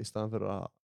tyggja í staðan fyrir að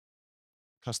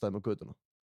kasta þeim á götuna.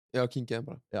 Já, kynkja þeim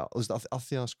bara. Já, þú veist, af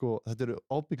því að sko, þetta eru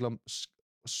ábyggilega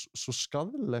svo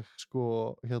skaðleg sko,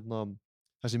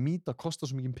 þessi mýta kostar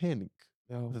svo mikið pening.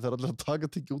 Það er allir að taka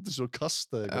tyggja út þessu og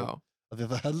kasta þeim. Af því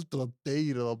að það heldur að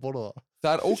deyr eða að borða það.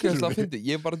 Það er ógeðslega að fyndi.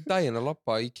 Ég var daginn að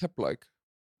labba í Keflavík.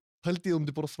 Hældi ég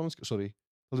myndi borða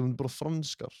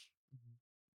franskar.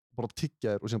 Bara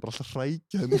tyggja þér og síðan bara alltaf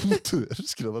hrækja þeim út úr þér.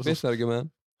 Fitnar ekki með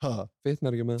hann.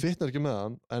 Fitnar ekki með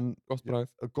hann, en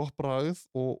gott bragð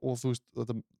og þú veist,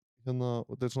 þetta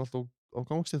er svona alltaf á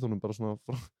gangstéttunum, bara svona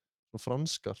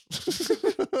franskar.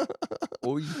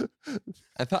 Új.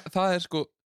 En það er sko,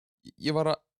 ég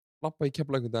var að labba í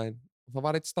Keflavík daginn og það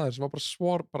var eitt staður sem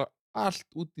var bara allt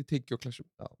út í tyggjóklessum.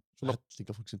 Já, svona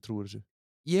líka fólk sem trúir þessu.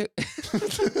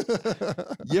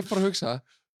 Ég bara hugsa,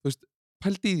 þú veist,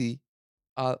 pældi í því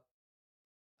að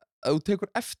þú tekur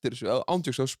eftir þessu, að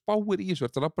ándjóks, að þú spáir í þessu,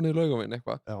 að labba niður Laugaveginn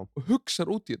eitthvað og hugsar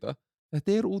út í þetta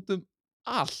er út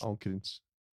allt. Ángríns.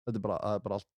 Þetta er bara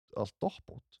allt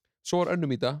doppót. Svo var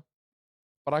önnum í þetta,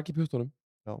 bara ekki pjúttunum.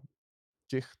 Já.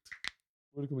 Gikt.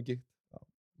 Nú komið gikt.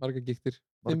 Margar giktir.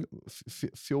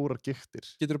 4 giktir.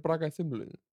 Geturðu brakað í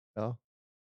þumlunum? Já.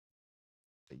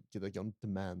 Ég get ekki on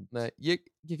demand. Nei, ég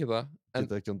get það.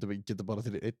 Get ekki on demand, ég get bara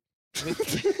þegar ég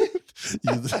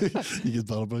get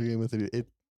bara brakað með þegar ég 1.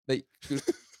 Nei, sko,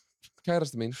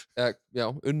 kærasta mín,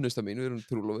 unnusta mín, við erum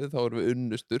trúlofið, þá erum við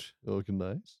unnustur. Ok,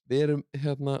 nice. Við erum,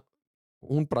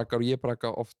 hún brakar og ég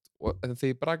braka oft og þegar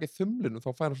ég braka í þumlunum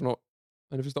þá fær hann svona,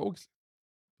 henni finnst það ógeðslegt.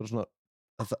 Bara svona,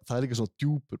 það er líka svona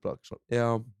djúpur brak, svona. Já.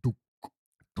 Dúk.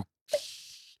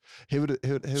 Hefur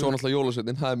Svo náttúrulega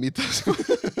jólasveinninn, það er mýta, sko.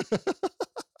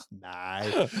 Nei,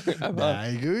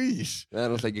 guys. Það er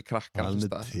náttúrulega ekki krakkar að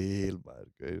hlusta. Hann er til, maður,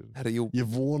 guys. Herri, jú. Ég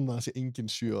vona að það sé enginn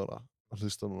 7 ára að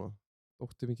hlusta núna.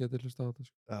 Dóttir mín getur hlusta á þetta,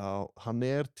 sko. Já, hann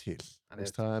er til. Það er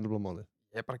nefnilega málið.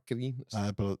 Ég er bara grínast. Það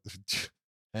er bara,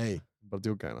 hei, bara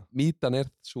djóka hérna. Mýtan er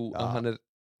svo að hann er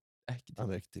ekki til. Hann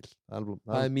er ekki til.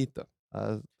 Það er mýta.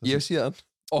 Ég sé hann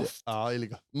oft. Já, ég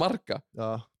líka. Marga. Já.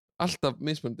 Alltaf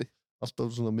mismunandi.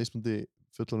 Alltaf svona mismunandi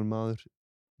fullorðinn maður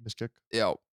með skegg. Já,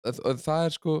 það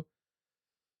er sko,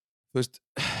 þú veist,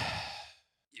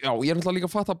 já, ég er náttúrulega líka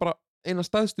að fatta bara eina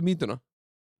stæðstu mýtuna.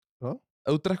 Já.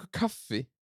 Ef þú drekkur kaffi,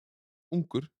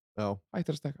 ungur,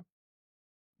 hættir að stekka.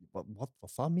 Var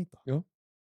það mýta? Já.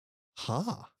 Hæ?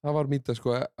 Það var mýta,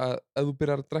 sko, að ef þú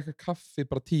byrjar að drekka kaffi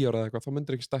bara 10 ára eða eitthvað, þá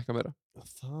myndir ekki stekka meira.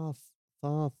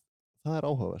 Það er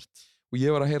áhugavert. Og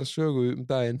ég var að heyra sögu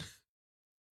daginn,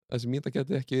 þessi mýta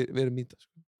geti ekki verið mýta,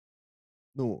 sko.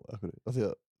 Nú, af því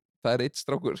að það er einn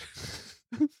strákur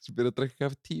sem byrjar að drekka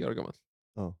kaffi 10 ára gamall.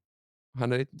 Já.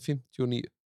 Hann er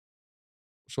 1,59.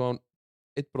 Svo hann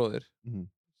einn bróðir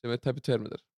sem er tæpið 2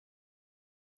 metrar.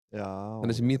 Já.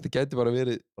 Þannig þessi mýta gæti bara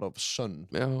verið bara sönn.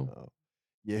 Já.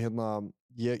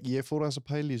 Ég fór aðeins að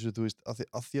pæla í þessu, þú veist, að því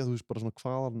að þú veist bara svona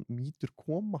hvaðan mýtur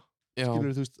koma. Já.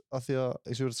 Skilur þú veist, að því að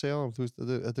eins og ég verið að segja það, þú veist,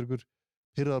 þetta er einhver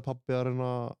pirraðar pabbi að reyna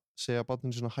að segja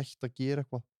barninu svona hætt að gera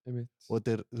eitthvað. Og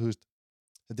þetta er, þú veist,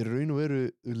 þetta er raun og veru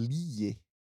lygi.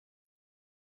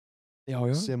 Já.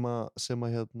 Sem að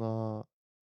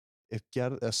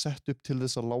er sett upp til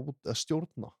þess að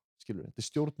stjórna, skilur, þetta er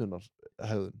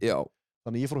stjórnunarhegðun. Já.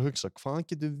 Þannig ég fór að hugsa, hvað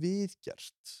getum við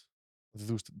gert?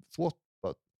 Þú veist, þú átt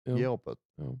börn, ég á börn,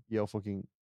 ég á fucking,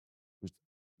 þú veist,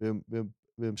 við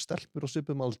höfum stelpur á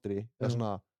svipum aldri, eða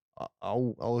svona á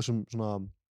þessum svona,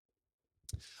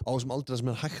 á þessum aldri sem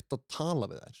er hægt að tala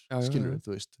við þær, skilur við,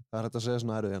 þú veist. Það er hægt að segja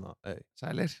svona, hérna,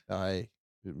 sælir. Já,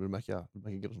 við erum ekki að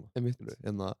gera svona, skilur við.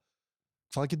 En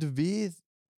hvað getum við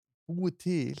búið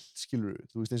til, skilur við,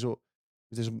 þú veist,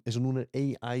 eins og núna er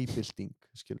AI-bylting,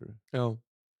 skilur við. Já.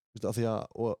 Þú veist, af því að,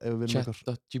 og ef við erum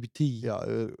Chat.gpt. Já, ef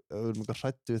við erum eitthvað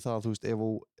hræddu við það, þú veist,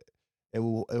 ef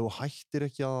þú hættir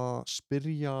ekki að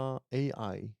spyrja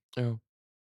AI,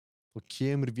 þá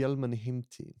kemur vélmenni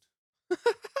heimtíðin.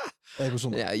 Eitthvað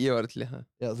svona. Já, ég var til í það.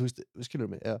 Já, þú veist,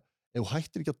 skilur mig, ef þú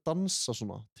hættir ekki að dansa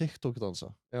svona, TikTok dansa,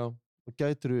 þá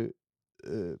gætirðu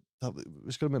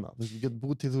við skulum menna, við getum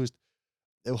búið til, þú veist,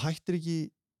 ef þú hættir ekki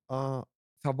að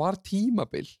það var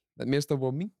tímabil, mér finnst það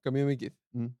búið að minnka mjög mikið,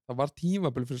 það var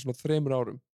tímabil fyrir svona 3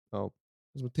 árum, þar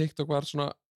sem TikTok var svona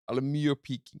alveg mjög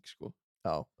píking, sko.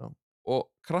 Já. Og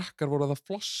krakkar voru að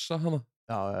flossa hana.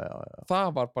 Já. Það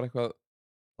var bara eitthvað,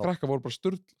 krakkar voru bara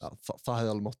sturl. Já, það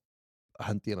hefði alveg mátt að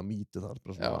hendi hérna mýtu þar,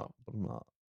 bara svona,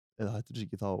 eða hættir þessi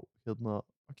ekki þá, hérna,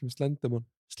 ekki með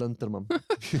Slenderman.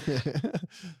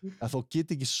 En þá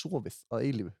geti ekki sofið að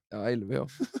eilífu. Já, eilífu, já.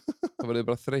 Það verði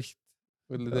bara þreytt.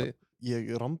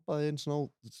 Ég rambaði einn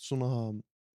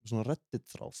svona Reddit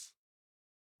þráð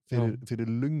fyrir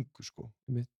löngu, sko.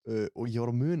 Og ég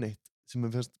var að muna eitt sem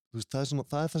ég finnst, þú veist, það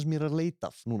er það sem ég er að leita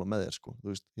af núna með þér, sko. Þú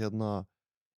veist, hérna,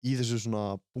 í þessu svona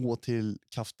búa til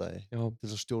kjaftaði til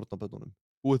þess að stjórna börnunum.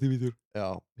 Búa til mýtur. Já,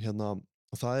 hérna,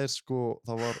 og það er sko,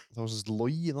 það var svona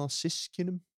logið að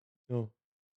systkinum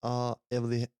að ef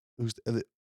þið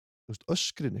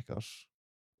öskrin ykkar,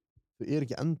 þau er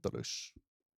ekki endalaus.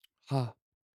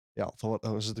 Já, það var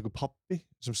eitthvað pabbi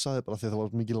sem sagði bara því að það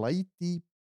var mikið læti í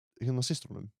hérna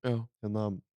systrunum. Hérna,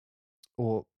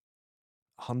 og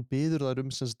hann biður þær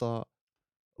sem sagt að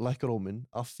lækka róminn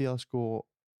af því að sko,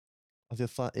 af því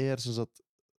að það er sem sagt,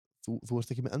 þú ert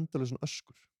ekki með endalausan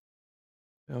öskur.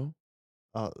 Já.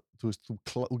 Að, þú veist,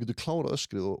 þú getur klárað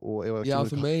öskrið og ef það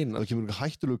kemur eitthvað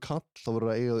hættulegu kall, þá verður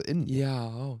að eiga það inn. Já,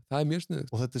 það er mjög sniðugt.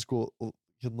 Og þetta er sko, og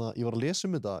hérna, ég var að lesa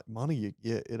þetta, ég man ekki,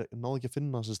 ég náði ekki að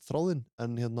finna þráðinn,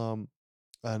 en hérna,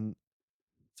 en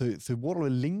þau voru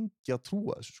alveg lengi að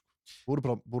trúa þessu, sko. Voru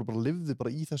bara lifði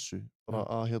bara í þessu, bara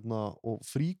að hérna, og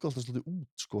fríka alltaf svolítið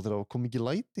út, sko, þegar það kom mikið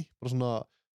læti, bara svona,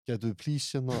 gætu við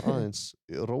please hérna aðeins,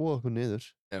 róa okkur niður.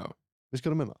 Já. Við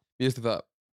skal að menna. Ég veist það.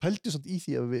 Pældu samt í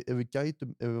því ef við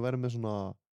gætum, ef við værum með svona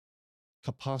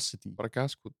capacity. Bara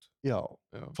gaskút. Já.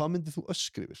 Hvað myndið þú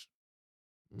öskra yfir?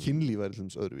 Kynlíf væri til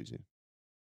dæmis öðruvísi.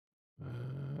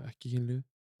 Ekki kynlíf.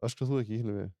 Öskrað þú ekki í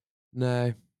kynlífi? Nei.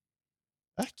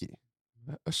 Ekki?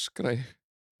 Öskra ég.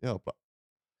 Já, bara.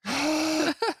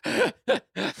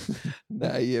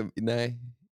 Nei.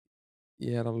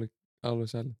 Ég er alveg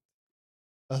sælinn.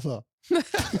 Það?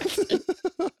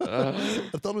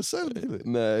 Ertu alveg sælinn yfir?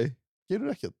 Nei.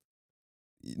 Gerur ekkert?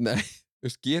 Nei, þú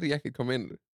veist, ger ég ekkert, hvað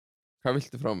meinarðu? Hvað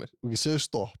viltu frá mér? Ok, segðu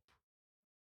stopp.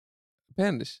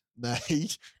 Penis?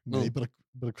 Nei, bara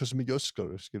hversu mikið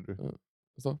öskrar, skilur þú?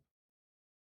 Stopp.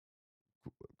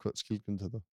 Hvað skilgrundu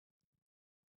þetta?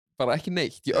 Bara ekki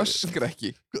neitt, ég öskra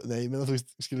ekki. Nei, ég meina þú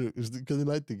veist, skilur þú,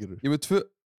 hvernig læti gerur? Ég með 2...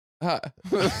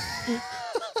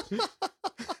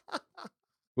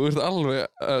 Þú ert alveg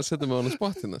að setja mig á hana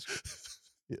spottina, sko.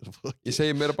 Ég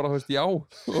segi mér bara, þú veist, já, og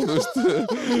þú veist,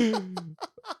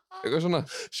 eitthvað svona.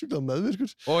 Sjúklega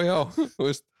meðvirkur. Ó já, þú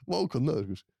veist. Vá, hvað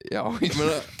meðvirkur. Já, ég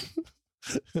meina,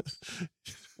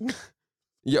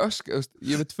 ég öskra, þú veist,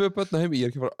 ég er með 2 börn heimi, ég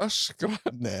er ekki bara að öskra.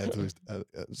 Nei, þú veist,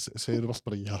 segir þú alltaf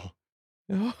bara já.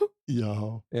 Já.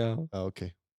 Já, ok.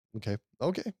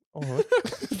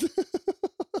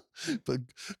 But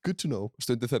good to know.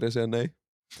 Stundum þarf ég að segja nei.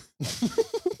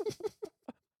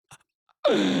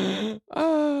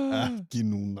 Ekki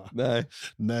núna.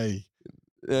 Nei.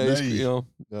 Já,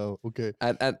 ok.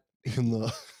 En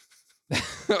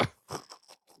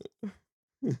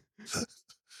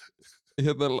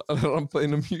hérna rampaði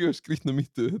inn mjög skrýtna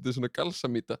mýtu. Þetta er svona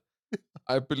galsamýta.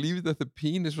 I believe that the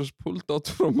penis was pulled out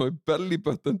from my belly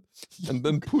button and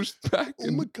then pushed back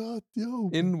in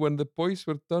when the boys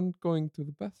were done going to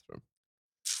the bathroom.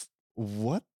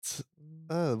 What?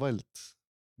 Það er væld.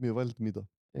 Mjög væld mýta.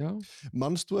 Já.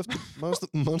 Manstu eftir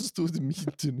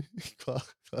mýtunni? Hvað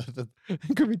er þetta?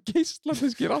 Einhver með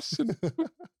geislafisk í rassinu.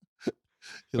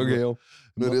 Ok, já.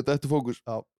 Nú er þetta eftir fókus.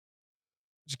 Já.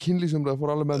 Þessi kynlífsumræða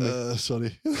fór alveg með mig.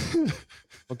 Sorry.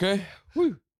 Ok.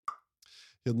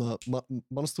 Hérna,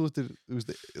 manstu eftir,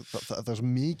 það er svo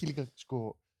mikið líka, sko,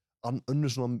 önnur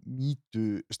svona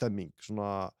mýtu stemming,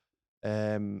 svona,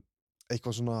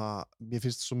 eitthvað svona, mér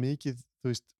finnst svo mikið, þú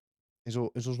veist, eins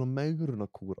og svona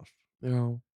megrunarkúrar. Já.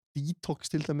 Detox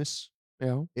til dæmis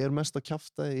er mest að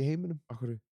kjafta í heiminum.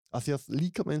 Akkurru. Af því að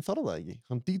líkaminn þarf það ekki.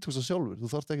 Hann detoxa sjálfur, þú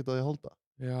þarft ekkert að því að halda.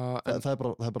 Já. Það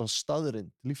er bara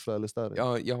staðreind, líffræðileg staðreind.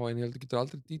 Já, en ég held að getur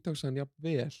aldrei detoxa hann jafn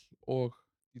vel og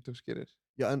detox gerir.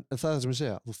 Já, en það er það sem ég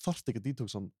segja, þú þarft ekki að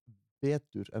detoxa hann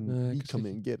betur en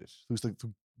líkaminn gerir. Þú veist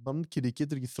að mannkynið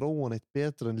getur ekki þróa neitt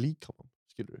betur en líkamann,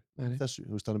 skilur við, þessu.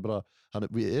 Þú veist, hann er bara,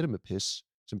 við erum með piss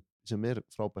sem er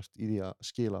frábært í því að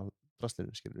skila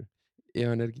drastlinu, skilur við. Já,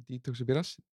 hann er ekki detox upp í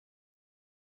rassin.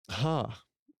 Ha?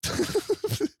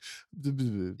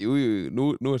 Jú,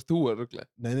 nú ert þú að rugla.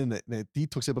 Nei,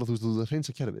 detox er bara, þú veist, þú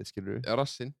hreinsa kerfið, skilur við. Já,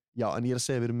 rassin. Já, en ég er að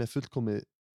segja, við erum með fullkomið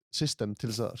system til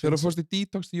þess að þegar þú fórst í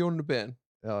detox til Jónu Ben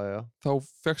já. þá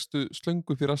fékkstu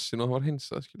slöngu upp í rassin og það var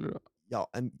hinsað, skilur við. Já,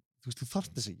 en þú veist, þú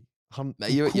þarft þess ekki.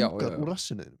 Þú kúkar úr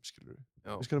rassinuðum, skilur við.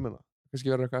 Við skilum meina.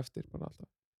 Kannski verður eitthvað eftir, bara alltaf.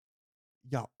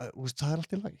 Já, þú veist, það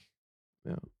allt í lagi.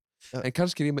 Já. En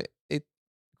kannski ég með einn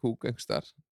kúk einhvers þar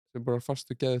sem bara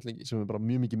fastu geðutlengi. Sem bara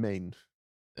mjög mikið mein.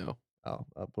 Já. Já,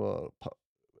 það bara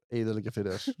eyðileggja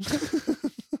fyrir þér.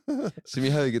 Sem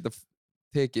ég hefði getað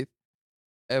tekið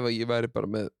ef ég væri bara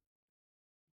með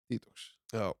detox.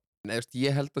 Já. En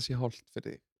ég held að sé holdt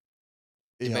fyrir þig.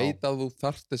 Ég veit að þú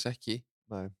þarft þess ekki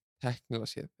teknilega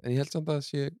séð, en ég held samt að það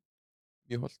sé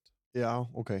mjög holdt. Já,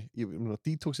 ok.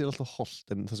 Detox alltaf holdt,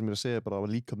 en það sem ég að segja er bara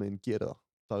að líkamegin gera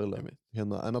það daglega.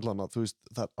 En allan að, þú veist,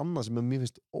 það er annað sem mér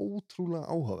finnst ótrúlega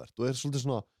áhugavert og svolítið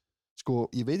svona, sko,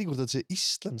 ég veit ekki hvort þetta sé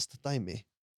íslenskt dæmi,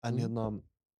 en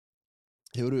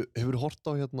hefurðu hort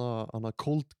á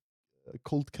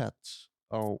Cold Cats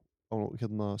á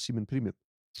Síminn Premium?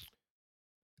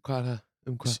 Hvað er það?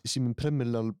 Hvað? Síminn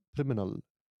Criminal.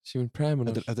 Síminn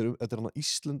Criminal. Þetta er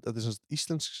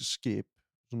íslensk skip,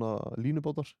 svona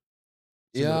línubátar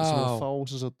sem Já. að fá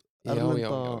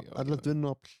erlend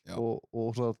vinnuafl og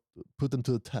svona put them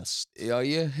to the test. Já,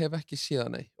 ég hef ekki séð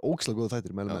það, nei. Ógeðslega góða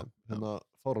þættir, mælum með.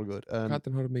 Fáránlegir.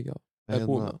 Katrin horfði mikið á það. Það er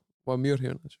búin að var mjög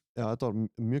hrifin þessu. Já, þetta var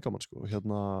mjög gaman, sko.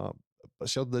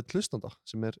 Sjáðu þetta hlustanda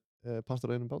sem er partur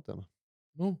af einum báti hana.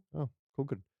 Nú? Já,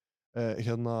 kóngurinn.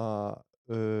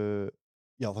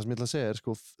 Já, það sem ég ætla að segja er,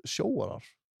 sko, sjóarar.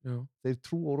 Já. Þeir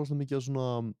trúa rosalega mikið á svona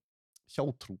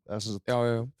hjátrú. Já.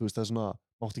 Þú veist, það er svona,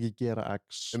 mátt ekki gera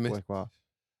X og eitthvað.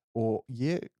 Og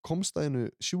ég komst að einu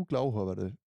sjúklega áhugaverðu.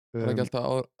 Það er ekki alltaf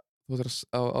þú þarf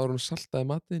að áður hún saltaði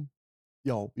matinn.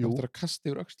 Já, jú. Þú þarf að kasta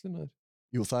yfir öxlina þér.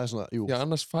 Jú, það er svona, jú. Já,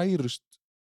 annars færust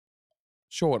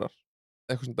sjóarar,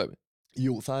 eitthvað svona dæmi.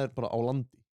 Jú, það er bara á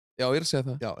landi. Já, ég er að segja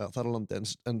það. Já, það er á landi,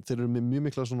 en þeir eru með mjög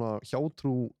mikla svona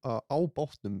hjátrú á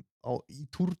bátnum, í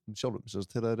túrnum sjálfum,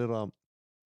 þegar þeir eru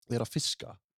að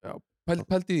fiska. Já,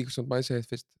 pældi því, sem bara ég segi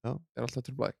þetta fyrst. Já. Er alltaf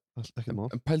trúblæg. Ekki mál.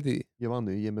 En pældi því. Ég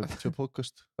vanu, ég er með 2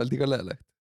 podcast. Pældi ekki að leðilegt.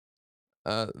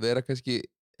 Að vera kannski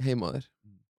heima á þér.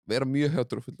 Vera mjög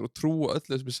hjátrúfullur og trúa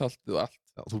öllu sem er saltið og allt.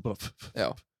 Já, þú bara... Já.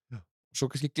 Og svo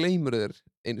kannski gleymur þér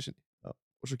einu sinni. Já.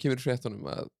 Og svo kemur í fréttunum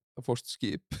að það fórst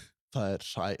skip. Það er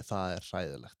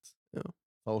hræðilegt. Já.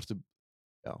 Þá ertu...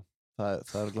 Já. Það er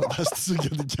alveg best sem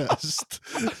getur gæst.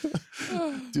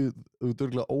 Þú ert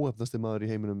örgulega óhefnasti maður í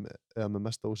heiminum eða með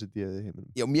mesta OCD í heiminum.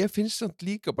 Já, mér finnst samt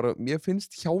líka bara, mér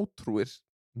finnst hjátrúir.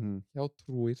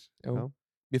 Hjátrúir, já.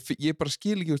 Ég bara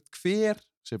skil ekki, hver...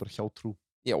 Segir bara hjátrú.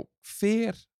 Já,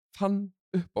 hver fann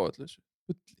upp á öllu þessu?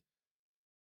 Hulli.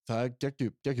 Það er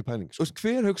geggjur pæling. Sko. Og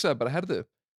hver hugsaði bara, herðu,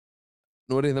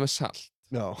 nú er ég það með salt.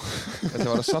 Já. Þetta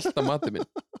var að salta matið minn.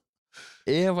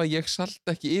 Ef að ég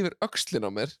salta ekki yfir öxlin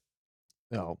á mér,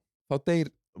 já. Þá deyr...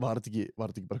 Var þetta ekki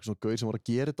bara eitthvað svona gauð sem var að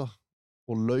gera þetta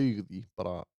og laug því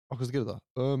bara, hvað skal gera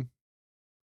þetta?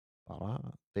 Bara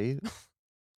deyr...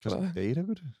 Kannski deyr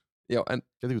einhver? Já, en...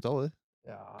 Geti ykkur dáðið?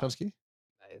 Já. Kannski?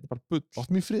 Nei, þetta er bara bull.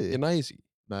 Átt mér friði? Ég næði sig.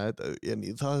 Nei, það er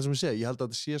það sem ég segi. Ég held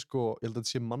að þetta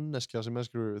sé manneskja sem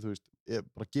þú veist,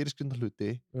 bara gerir skrinda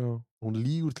hluti og hún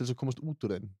lýgur til þess að komast út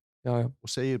úr þeim. Já.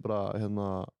 Og segir bara, að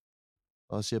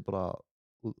það sé bara,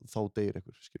 þá deyr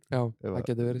einhver, skilur. Já, það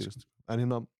getur verið. En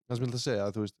það sem ég held að segja,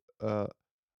 þú veist,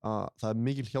 að það er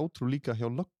mikil hjátrú líka hjá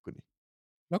löggunni.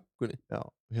 Löggunni? Já,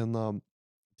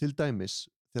 til dæmis,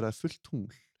 þegar það er fullt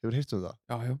tungl, hefur heyrt það?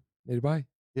 Já, niður í bæ.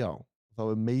 Já, þá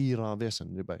er meira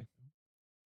vesen niður í bæ.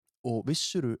 Og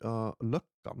vissuru að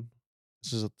löggan,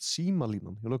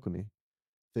 símalínan hjá löggunni,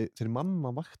 þeir manna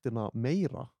vaktina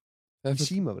meira í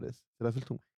símaverið þegar það er fullt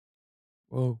tungl.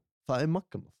 Wow. Það er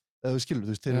magnað. Eða við skilur,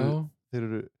 þú veist, þeir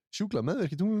eru sjúklega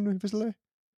meðverk í tunglinu í fyrsta lagi.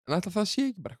 En ætla það sé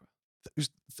ekki bara eitthvað?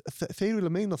 Þeir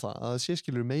vilja meina það að það sé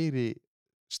skilur meiri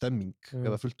stemming ef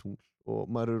það er fullt tungl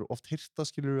og maður eru oft hýrta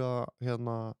skilur að það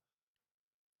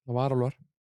var alvar.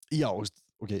 Já, veist,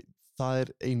 ok, það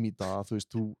er ein mýta að þú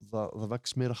veist, það vex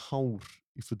meira hár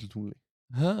í fullu tungli.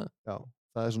 Hæ? Já,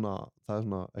 það er svona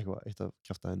eitthvað eitt af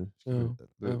kjaftaðinu,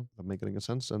 það meikar engan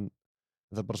sens, en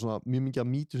það er bara svona mjög mikið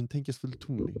að mýtu sem tengjast fullu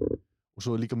tungli. Og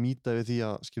svo er líka mýta við því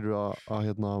að skilur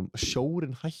að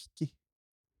sjórin hækki.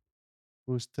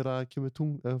 Þú veist, þegar það kemur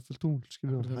fullt tungl,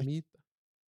 skilur að hækki. Mýta?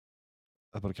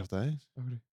 Það er bara kjaftaði.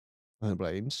 Okay. Það er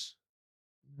bara eins.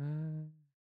 Nei.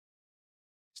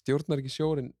 Stjórnar ekki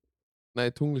sjórin, nei,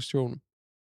 tungli sjónum.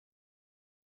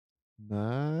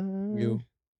 Nei. Jú.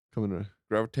 Hvað meinarðu?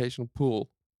 Gravitational pull.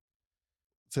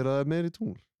 Þegar það er meiri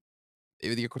tungl?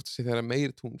 Ég veit ekki hvort það sé þegar það er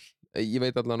meiri tungl. Ég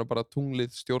veit allavega bara að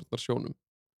tunglið stjórnar sjónum.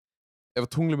 Ef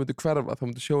að tunglið myndi hverfa, þá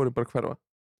myndi sjórin bara hverfa.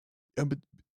 Já,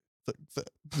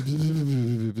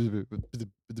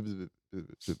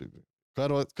 Hvað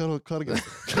er að gera?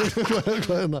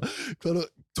 Hvað er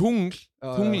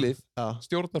tunglið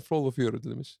stjórnar flóð og fjöru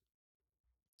til dæmis.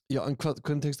 Já, en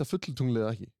hvernig tekst það fullu tunglið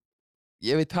ekki?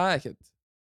 Ég veit það ekkert.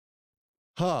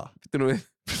 Ha? Býttu nú við.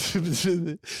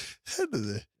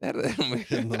 Herðu mig.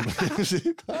 Hvað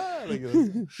er ekki það?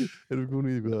 Erum við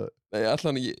komin í eitthvað? Nei,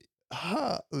 allan ekki. Ha?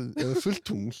 Ef það fullt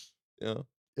tungl? Já.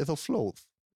 Er þá flóð?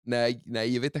 Nei,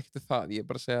 ég veit ekkert það. Ég er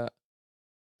bara að segja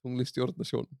tunglið stjórnar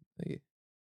sjónum. Ekki.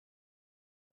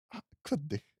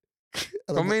 Hvernig?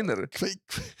 Hvað meinar þú?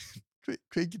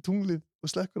 Kveiki tunglið og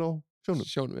slekkur á sjónum?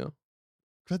 Sjónum, já.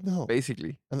 Hvernig þá?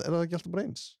 Basically. En er það ekki alltaf bara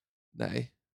eins? Nei.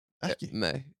 Ekki?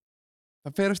 Nei.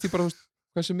 Það fer eftir bara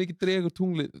hversu mikið dregur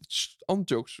tunglið,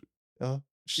 ándjóks. Já.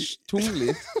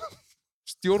 Tunglið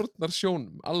stjórnar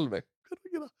sjónum, alveg. Hvað er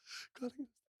að gera?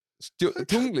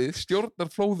 Tunglið stjórnar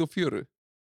flóð og fjöru.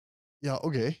 Já,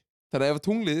 ok. Þannig að ef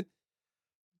tunglið...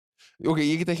 Ok,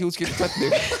 ég get ekki útskilt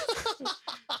hvernig.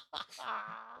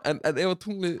 en ef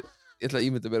tunglið... Ég ætla að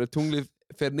ímynda mér, ef tunglið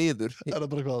fer niður... Er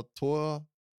það bara eitthvað að toga,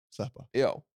 sleppa?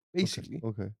 Já, basically.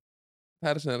 Ok.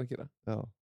 Það er sem það er að gera. Já.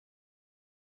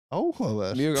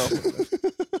 Áhugaverð. Mjög áhugaverð.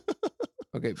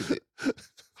 Ok, byrju.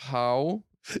 How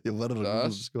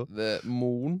does the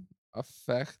moon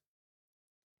affect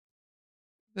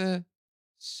the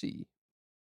sea?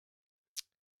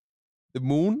 The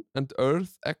moon and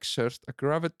earth exert a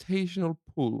gravitational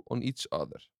pull on each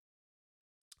other.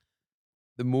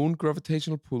 The moon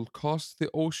gravitational pull causes the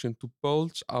ocean to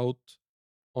bulge out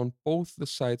on both the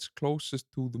sides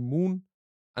closest to the moon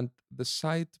and the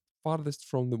side farthest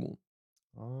from the moon.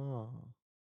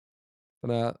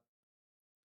 Þannig að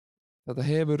þetta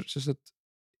hefur sérstætt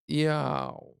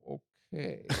já, ok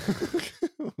ok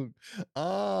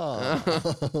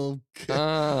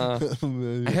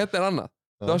Hérna er annað.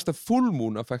 Does the full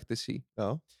moon affect the sea?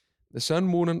 The sun,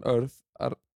 moon and earth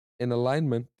are in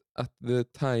alignment at the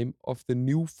time of the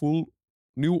new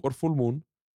or full moon.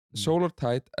 The solar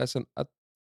tide as an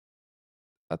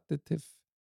additive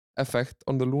effect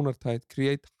on the lunar tide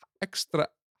create extra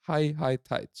high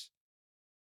tides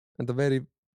and a very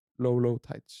low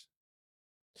tides.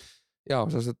 Já,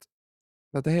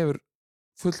 þetta hefur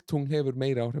fullt tungl hefur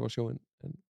meira áhrif á sjóinn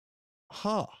en...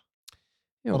 Ha?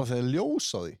 Bara þegar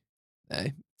ljós á því? Nei,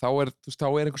 þá er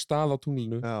einhver stað á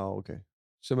tunglinu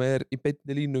sem er í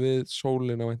beinni línu við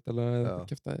sólina væntanlega eða eitthvað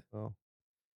kjaftaði.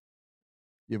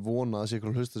 Ég vona að það sé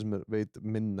einhver hlusta sem veit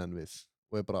minna en við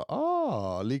og er bara,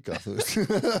 líka, þú veist.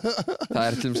 Það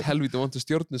er til dæmis helvíti vondur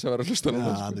stjórnu sem verður að hlusta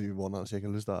núna. Já, ég vona að það sé ekki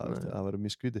að hlusta, það verður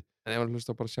mjög skrítið. En ef hann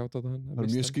hlusta bara sjáta á það. Það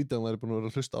verður mjög skrítið að hann verður búin að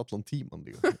vera að hlusta allan tíman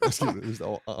líka. Það skilur, þú veist,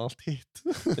 á allt hitt.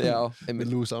 Já,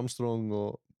 einmitt. Louis Armstrong og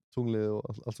tunglið og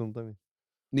allt svona dæmi.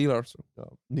 Neil Armstrong. Já,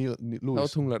 Louis. Já,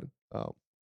 tunglarinn. Já.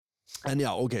 En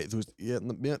já, ok, þú veist,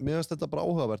 mér finnst þetta bara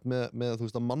áhugavert með þú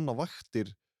veist, að manna vaktir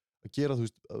að gera, þú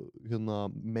veist,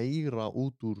 meira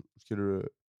út úr, skilur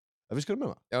ef við skilum með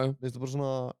það? Já. Þetta er bara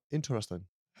svona interesting.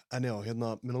 En já,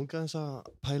 mér langaði þess að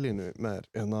pælinu með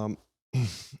þér,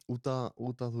 út að,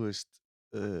 þú veist,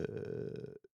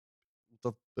 út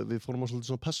að við fórum á svolítið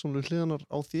svona persónulegu hliðarnar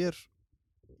á þér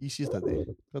í síðstætti.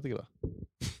 Hvað er að gera?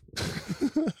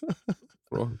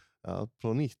 Já,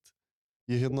 prófa nýtt.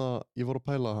 Ég voru að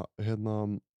pæla,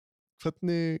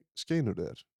 hvernig skeinur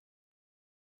þér?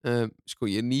 Sko,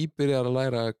 ég nýbyrjar að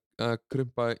læra að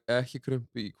krumpa, ekki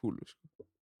krumpi í kúlu, sko.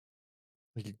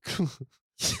 Ekki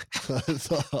Hvað er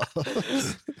það?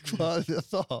 Hvað er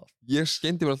það? Ég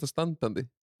skeindi mér alltaf standandi.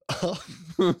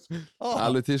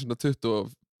 Alveg til svona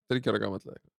 23 ára gamall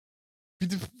eða eitthvað.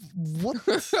 Býtu, what?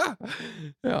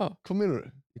 Já. Hvað meinarðu?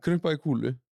 Ég krumpaði í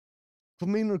kúlu. Hvað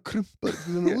meinarðu krumpaði? Þú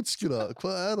verður að útskýra það.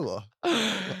 Hvað er það?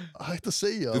 Hætt að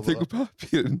segja það bara. Þú tekur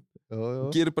pappírinn. Já.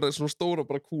 Gerir bara svona stóra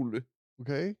bara kúlu.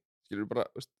 Ok. Skilur bara,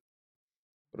 veist,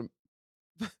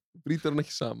 brýtar hann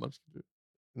ekki saman, skilur.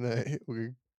 Nei, ok.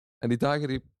 En í dag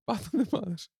er ég batandi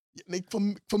maður. Nei,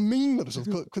 hvað meinar þú?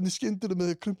 Hvernig skeindir þau með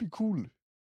því að krumpa í kúlu?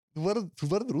 Þú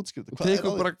verður útskýrt. Þú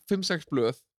tekur bara 5-6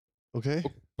 blöð og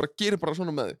bara gerir bara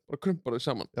svona með þig. Bara krumpar þau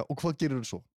saman. Já, og hvað gerir þú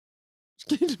svo?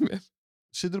 Skeinir mér.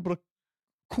 Setur þú bara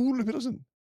kúlu upp í rassinn?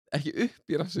 Ekki upp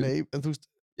í rassinn. Nei, en þú veist...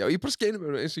 Já, ég bara skeinir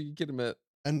mér eins og ég gerir með...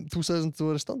 En þú sagði sem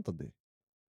þú verður standandi?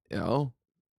 Já.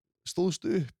 Stóðstu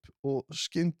upp og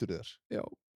skeindur þér? Já.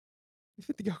 Ég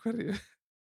veit ekki á hverju.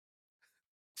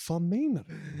 Hvað meinar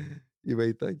þú? Ég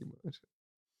veit það ekki, maður.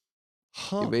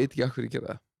 Ha? Ég veit ekki á hverju ég gerði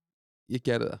það. Ég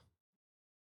gerði það.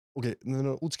 Ok, það er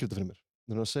að útskipta fyrir mér.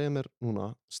 Það er að segja mér núna,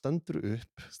 stendur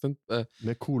upp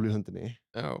með kúlu í höndinni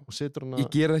já. Og setur hana... Ég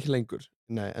gerði það ekki lengur.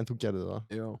 Nei, en þú gerði það.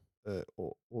 Já.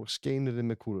 og skeinir þið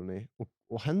með kúlunni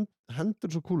og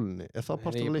hendur svo kúlunni, það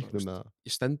partur af leiknum með það?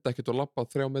 Ég stend ekkert og labba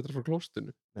 3 metra frá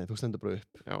klóstinu. Nei, þú stendur bara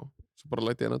upp. Já, svo bara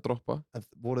læti ég hann að droppa. En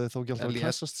voru þið þá ekki alltaf að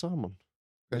klessast saman?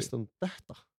 Veist það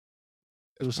þetta?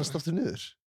 Þú sast aftur niður?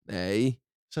 Nei.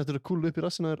 Settur þið kúlu upp í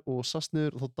rassina þér og sast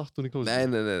niður og þá datt hún í klóstinu?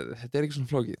 Nei, þetta ekki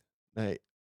svona flókið. Nei,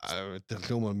 þetta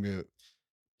hljómar mjög...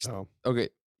 Já. Ok,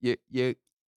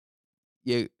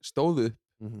 ég stóð upp,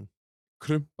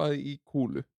 krumpaði í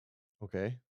kúlu. Ok.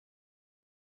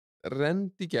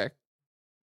 Rendi gegn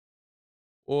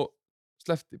og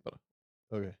sleppti bara.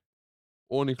 Ok.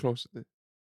 Onni í klósettið.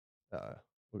 Já.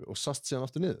 Okay. Og sast síðan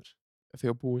aftur niður?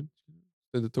 Þegar búinn.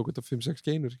 Stendur tók þetta 5-6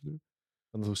 geinur, skilur.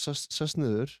 Þannig að þú sest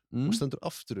niður og stendur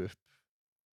aftur upp.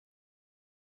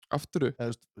 Aftur upp?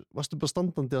 Varstu bara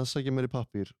standandi að sækja meiri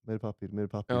pappír?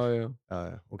 Já.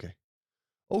 Ok.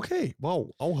 Ok, vá,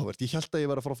 áhugavert. Ég held að ég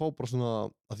væri að fara að fá bara svona,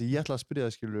 að því ég ætlaði að spyrja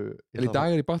það, skilu. En í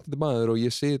dag ég batnandi maður og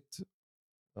ég sit,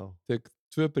 tek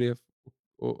 2 bréf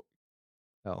og...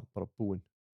 Já, bara búinn.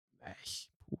 Nei,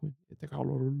 búinn. Ég tek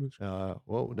hálfa rullu. Já,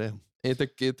 wow, nei. Ég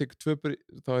tek 2 bréf,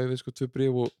 þá hef ég 2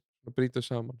 bréf og brýta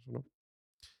saman, svona.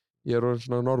 Ég orðinn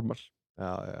svona normal.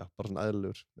 Já, bara svona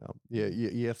eðlilegur. Já,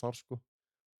 ég þar, sko.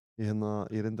 Ég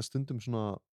reynda stundum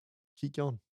svona kíkja á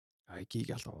hann. Já, ég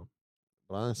kíkja alltaf á hann.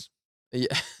 Bara aðeins.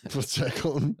 Bara tjekka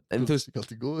á hann. En þú veist,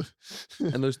 allt í góður.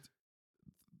 En þú veist,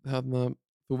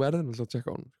 þú verður alltaf að tjekka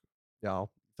á hann. Já,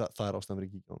 það ástæðan fyrir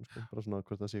að kíkja á hann, sko. Bara svona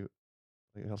hvort það sé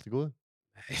allt í góður.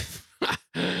 Nei.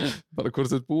 Bara hvort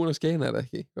þú ert búinn að skeina eða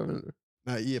ekki.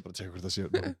 Nei, ég bara tjekka hvort það sé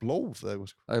blóð eða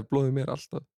eitthvað, sko. Það blóð í mér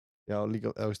alltaf. Já, líka,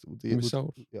 veist, með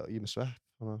sár. Já, ég með svepp,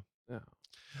 þannig. Já.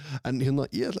 En ég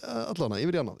ætla allavega,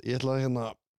 yfir í annað. Ég ætla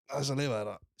þess að leifa þér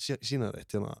að sína þér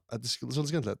eitt, Þetta er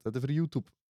svolítið skemmtilegt. Þetta er fyrir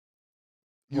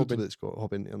YouTube-ið, sko,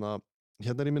 hoppinn.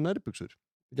 Hérna er ég með nærbuxur.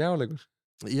 Gjáleikur.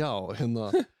 Já,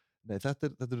 nei,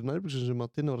 þetta eru nærbuxur sem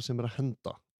að Tinna var sem að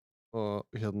henda. Og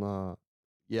ég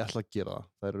ætla að gera það.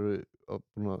 Þær eru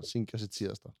búin að syngja sitt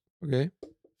síðasta. Ok.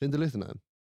 Finndu lyktina þeim?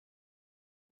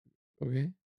 Ok.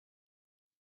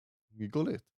 Ekki góð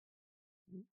lykt?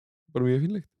 Bara mjög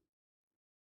fín lykt.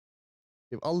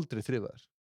 Ég hef aldrei þrifað þér.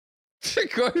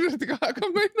 Hvað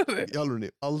meinar þið? Í alvörunni,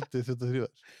 aldrei þurft að þrífa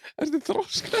þér. Ertu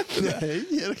þroskað? Nei,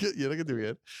 ég er ekki að djóka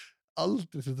þér.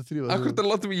 Aldrei þurft að þrífa þér. Akkur það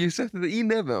látum ég setti þetta í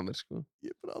nefið á mér, sko.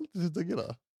 Ég er bara aldrei þurft að gera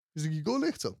það. Finnst þið ekki góð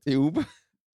lykt samt? Jú,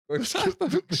 Veistu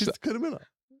hvað er að meina?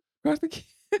 Hvað ertu ekki?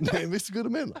 Nei, veistu hvað er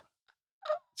að meina?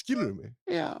 Skilurðu mig?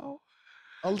 Já.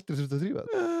 Aldrei þurft að þrífa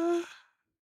þér.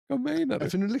 Hvað meinar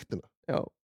þið? Finnur lyktina? Já.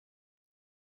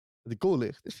 Þetta er góð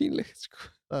lykt. Þetta er fín lykt, sko.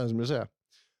 Það sem ég að segja.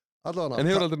 Allavega, en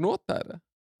hefur aldrei notað þetta?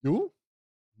 Jú,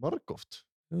 margoft.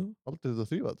 Já. Aldrei þetta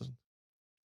að þrífa þetta.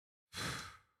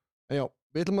 En já,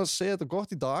 við ætlum að segja þetta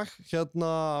gott í dag.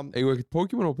 Eigum við ekkert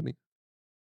Pokémon opening?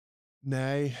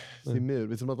 Nei, því miður.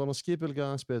 Við þurfum að skipulga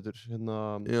aðeins betur.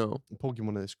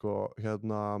 Pokémonið, sko.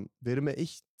 Við erum með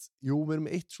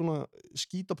eitt svona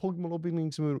skýta Pokémon opening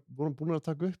sem við vorum búin að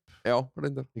taka upp. Já,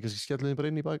 reyndar. Ég kannski skellum þið bara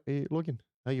inn í lokin.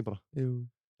 Ekki bara. Jú.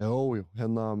 Jú,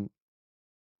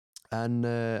 en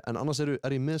annars er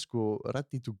ég með, sko,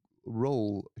 ready to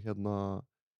roll,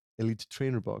 Elite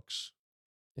Trainer Box.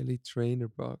 Elite Trainer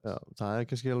Box. Já, það er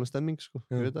kannski alveg stemming, sko.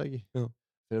 Ég veit það ekki. Já.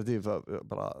 Fyrir því,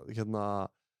 bara,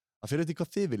 að fyrir því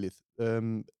hvað þið viljið.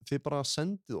 Þið bara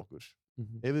sendið okkur,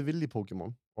 ef þið viljið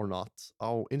Pokémon or not,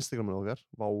 á Instagraminu okkar,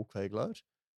 vá, hvað ég er glaður.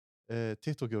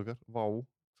 TikTokið okkar, vá,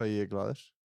 hvað ég er glaður.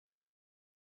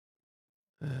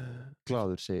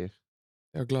 Glaður, segi ég.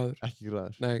 Já, glaður. Ekki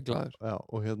glaður. Nei, glaður. Já,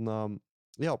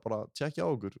 og bara tjekkja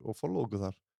á okkur og follow okkur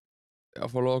þar. Já,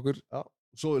 follow okkur. Já,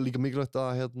 svo er líka mikilvægt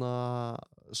að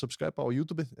subscribe á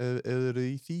YouTube-ið ef þið eru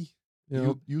í því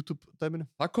YouTube-dæminu.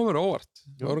 Það komur óvart.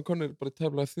 Það voru konir bara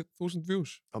tæmlega 1000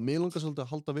 views. Já, mér langar svolítið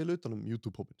að halda vel utan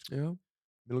YouTube-hópin. Já.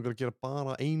 Mér langar að gera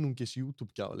bara einungis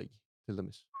YouTube-gjafaleiki, til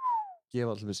dæmis. Ég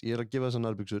er að gefa þessar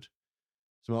nærbuxur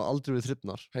sem hafa aldrei verið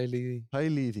þrifnar. Pæli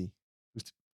í því.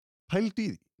 Pældu í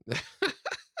því.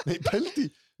 Nei, pældu í,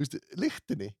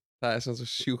 lyktinni. Það er svona svo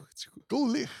sjúkt, sko. Góð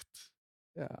lykt.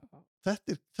 Já.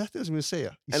 Þetta er það sem ég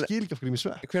segja. Ég skil ekki af hverju ég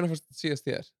svepp. Hvenær fannst þetta síðast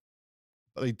þér?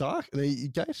 Bara í dag? Nei, í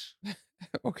gær.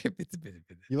 Ok, bitti.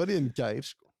 Ég var í þeim í gær,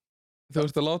 sko. Þú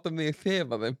veist að láta mig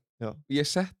þefa þeim. Já. Ég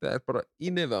setti þær bara í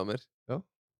nefið á mér. Já.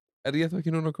 Er ég þá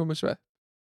ekki núna að koma með svepp?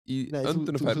 Í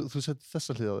öndunarferð? Nei, þú setti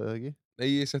þessa hlið á þig, eða ekki? Nei,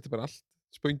 ég setti bara allt.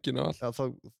 Spöngin og allt. Já, þá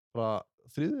bara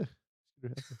þriði.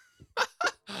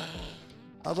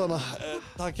 Allavega,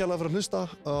 takk hérlega fyrir að hlusta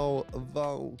á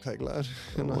Vákæglar.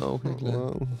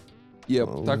 Já,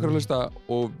 takk fyrir að hlusta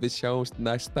og við sjáumst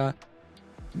næsta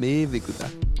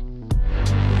miðvikudag.